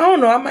don't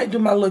know, I might do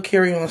my little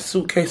carry-on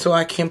suitcase so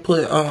I can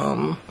put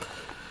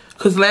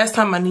because last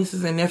time my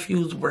nieces and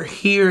nephews were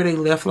here, they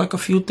left like a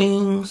few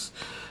things.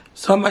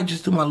 So I might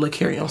just do my little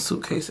carry-on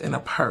suitcase and a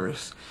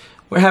purse.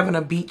 We're having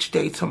a beach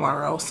day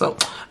tomorrow, so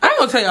I ain't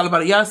gonna tell y'all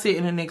about it. Y'all see it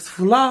in the next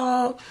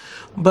vlog.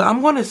 But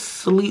I'm gonna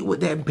sleep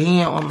with that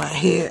band on my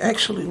head.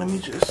 Actually, let me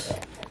just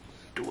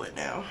do it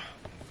now.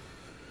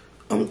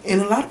 And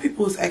a lot of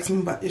people was asking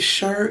me about this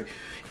shirt.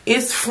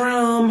 It's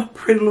from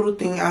Pretty Little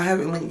Thing. I'll have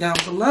it linked down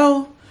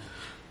below.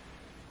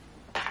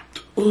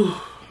 Ooh.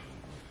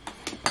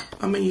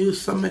 I'm gonna use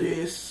some of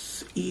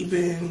this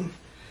even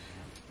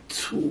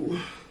to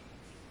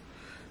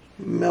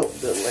melt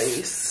the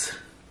lace.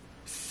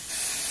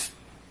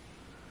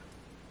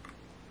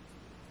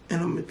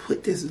 And I'm gonna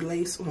put this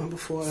lace on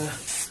before I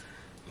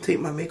take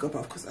my makeup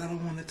off, because I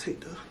don't want to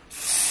take the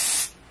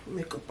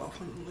makeup off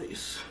on the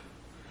lace.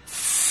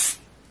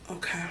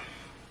 Okay.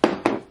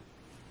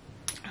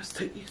 Let's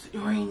take these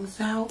earrings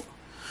out.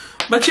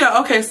 But yeah,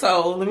 okay,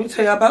 so let me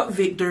tell you about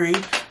Victory.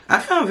 I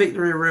found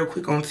Victory real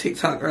quick on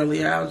TikTok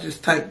earlier. I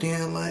just typed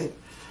in like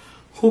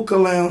hookah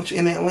lounge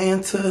in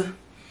Atlanta,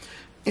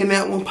 and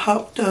that one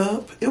popped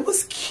up. It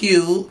was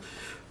cute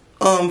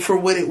for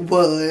what it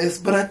was,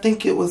 but I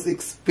think it was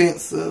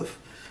expensive.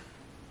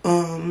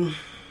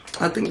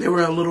 I think they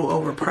were a little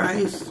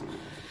overpriced,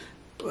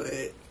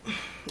 but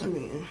I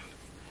mean,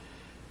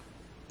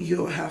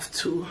 you'll have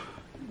to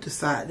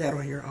decide that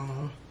on your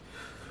own.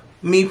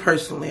 Me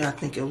personally, I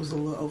think it was a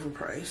little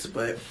overpriced,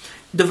 but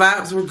the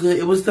vibes were good.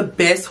 It was the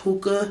best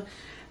hookah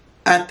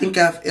I think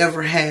I've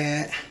ever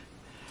had.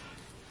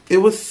 It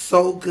was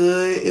so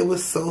good. It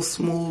was so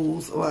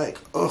smooth. Like,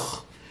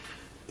 ugh,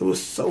 it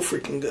was so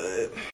freaking good.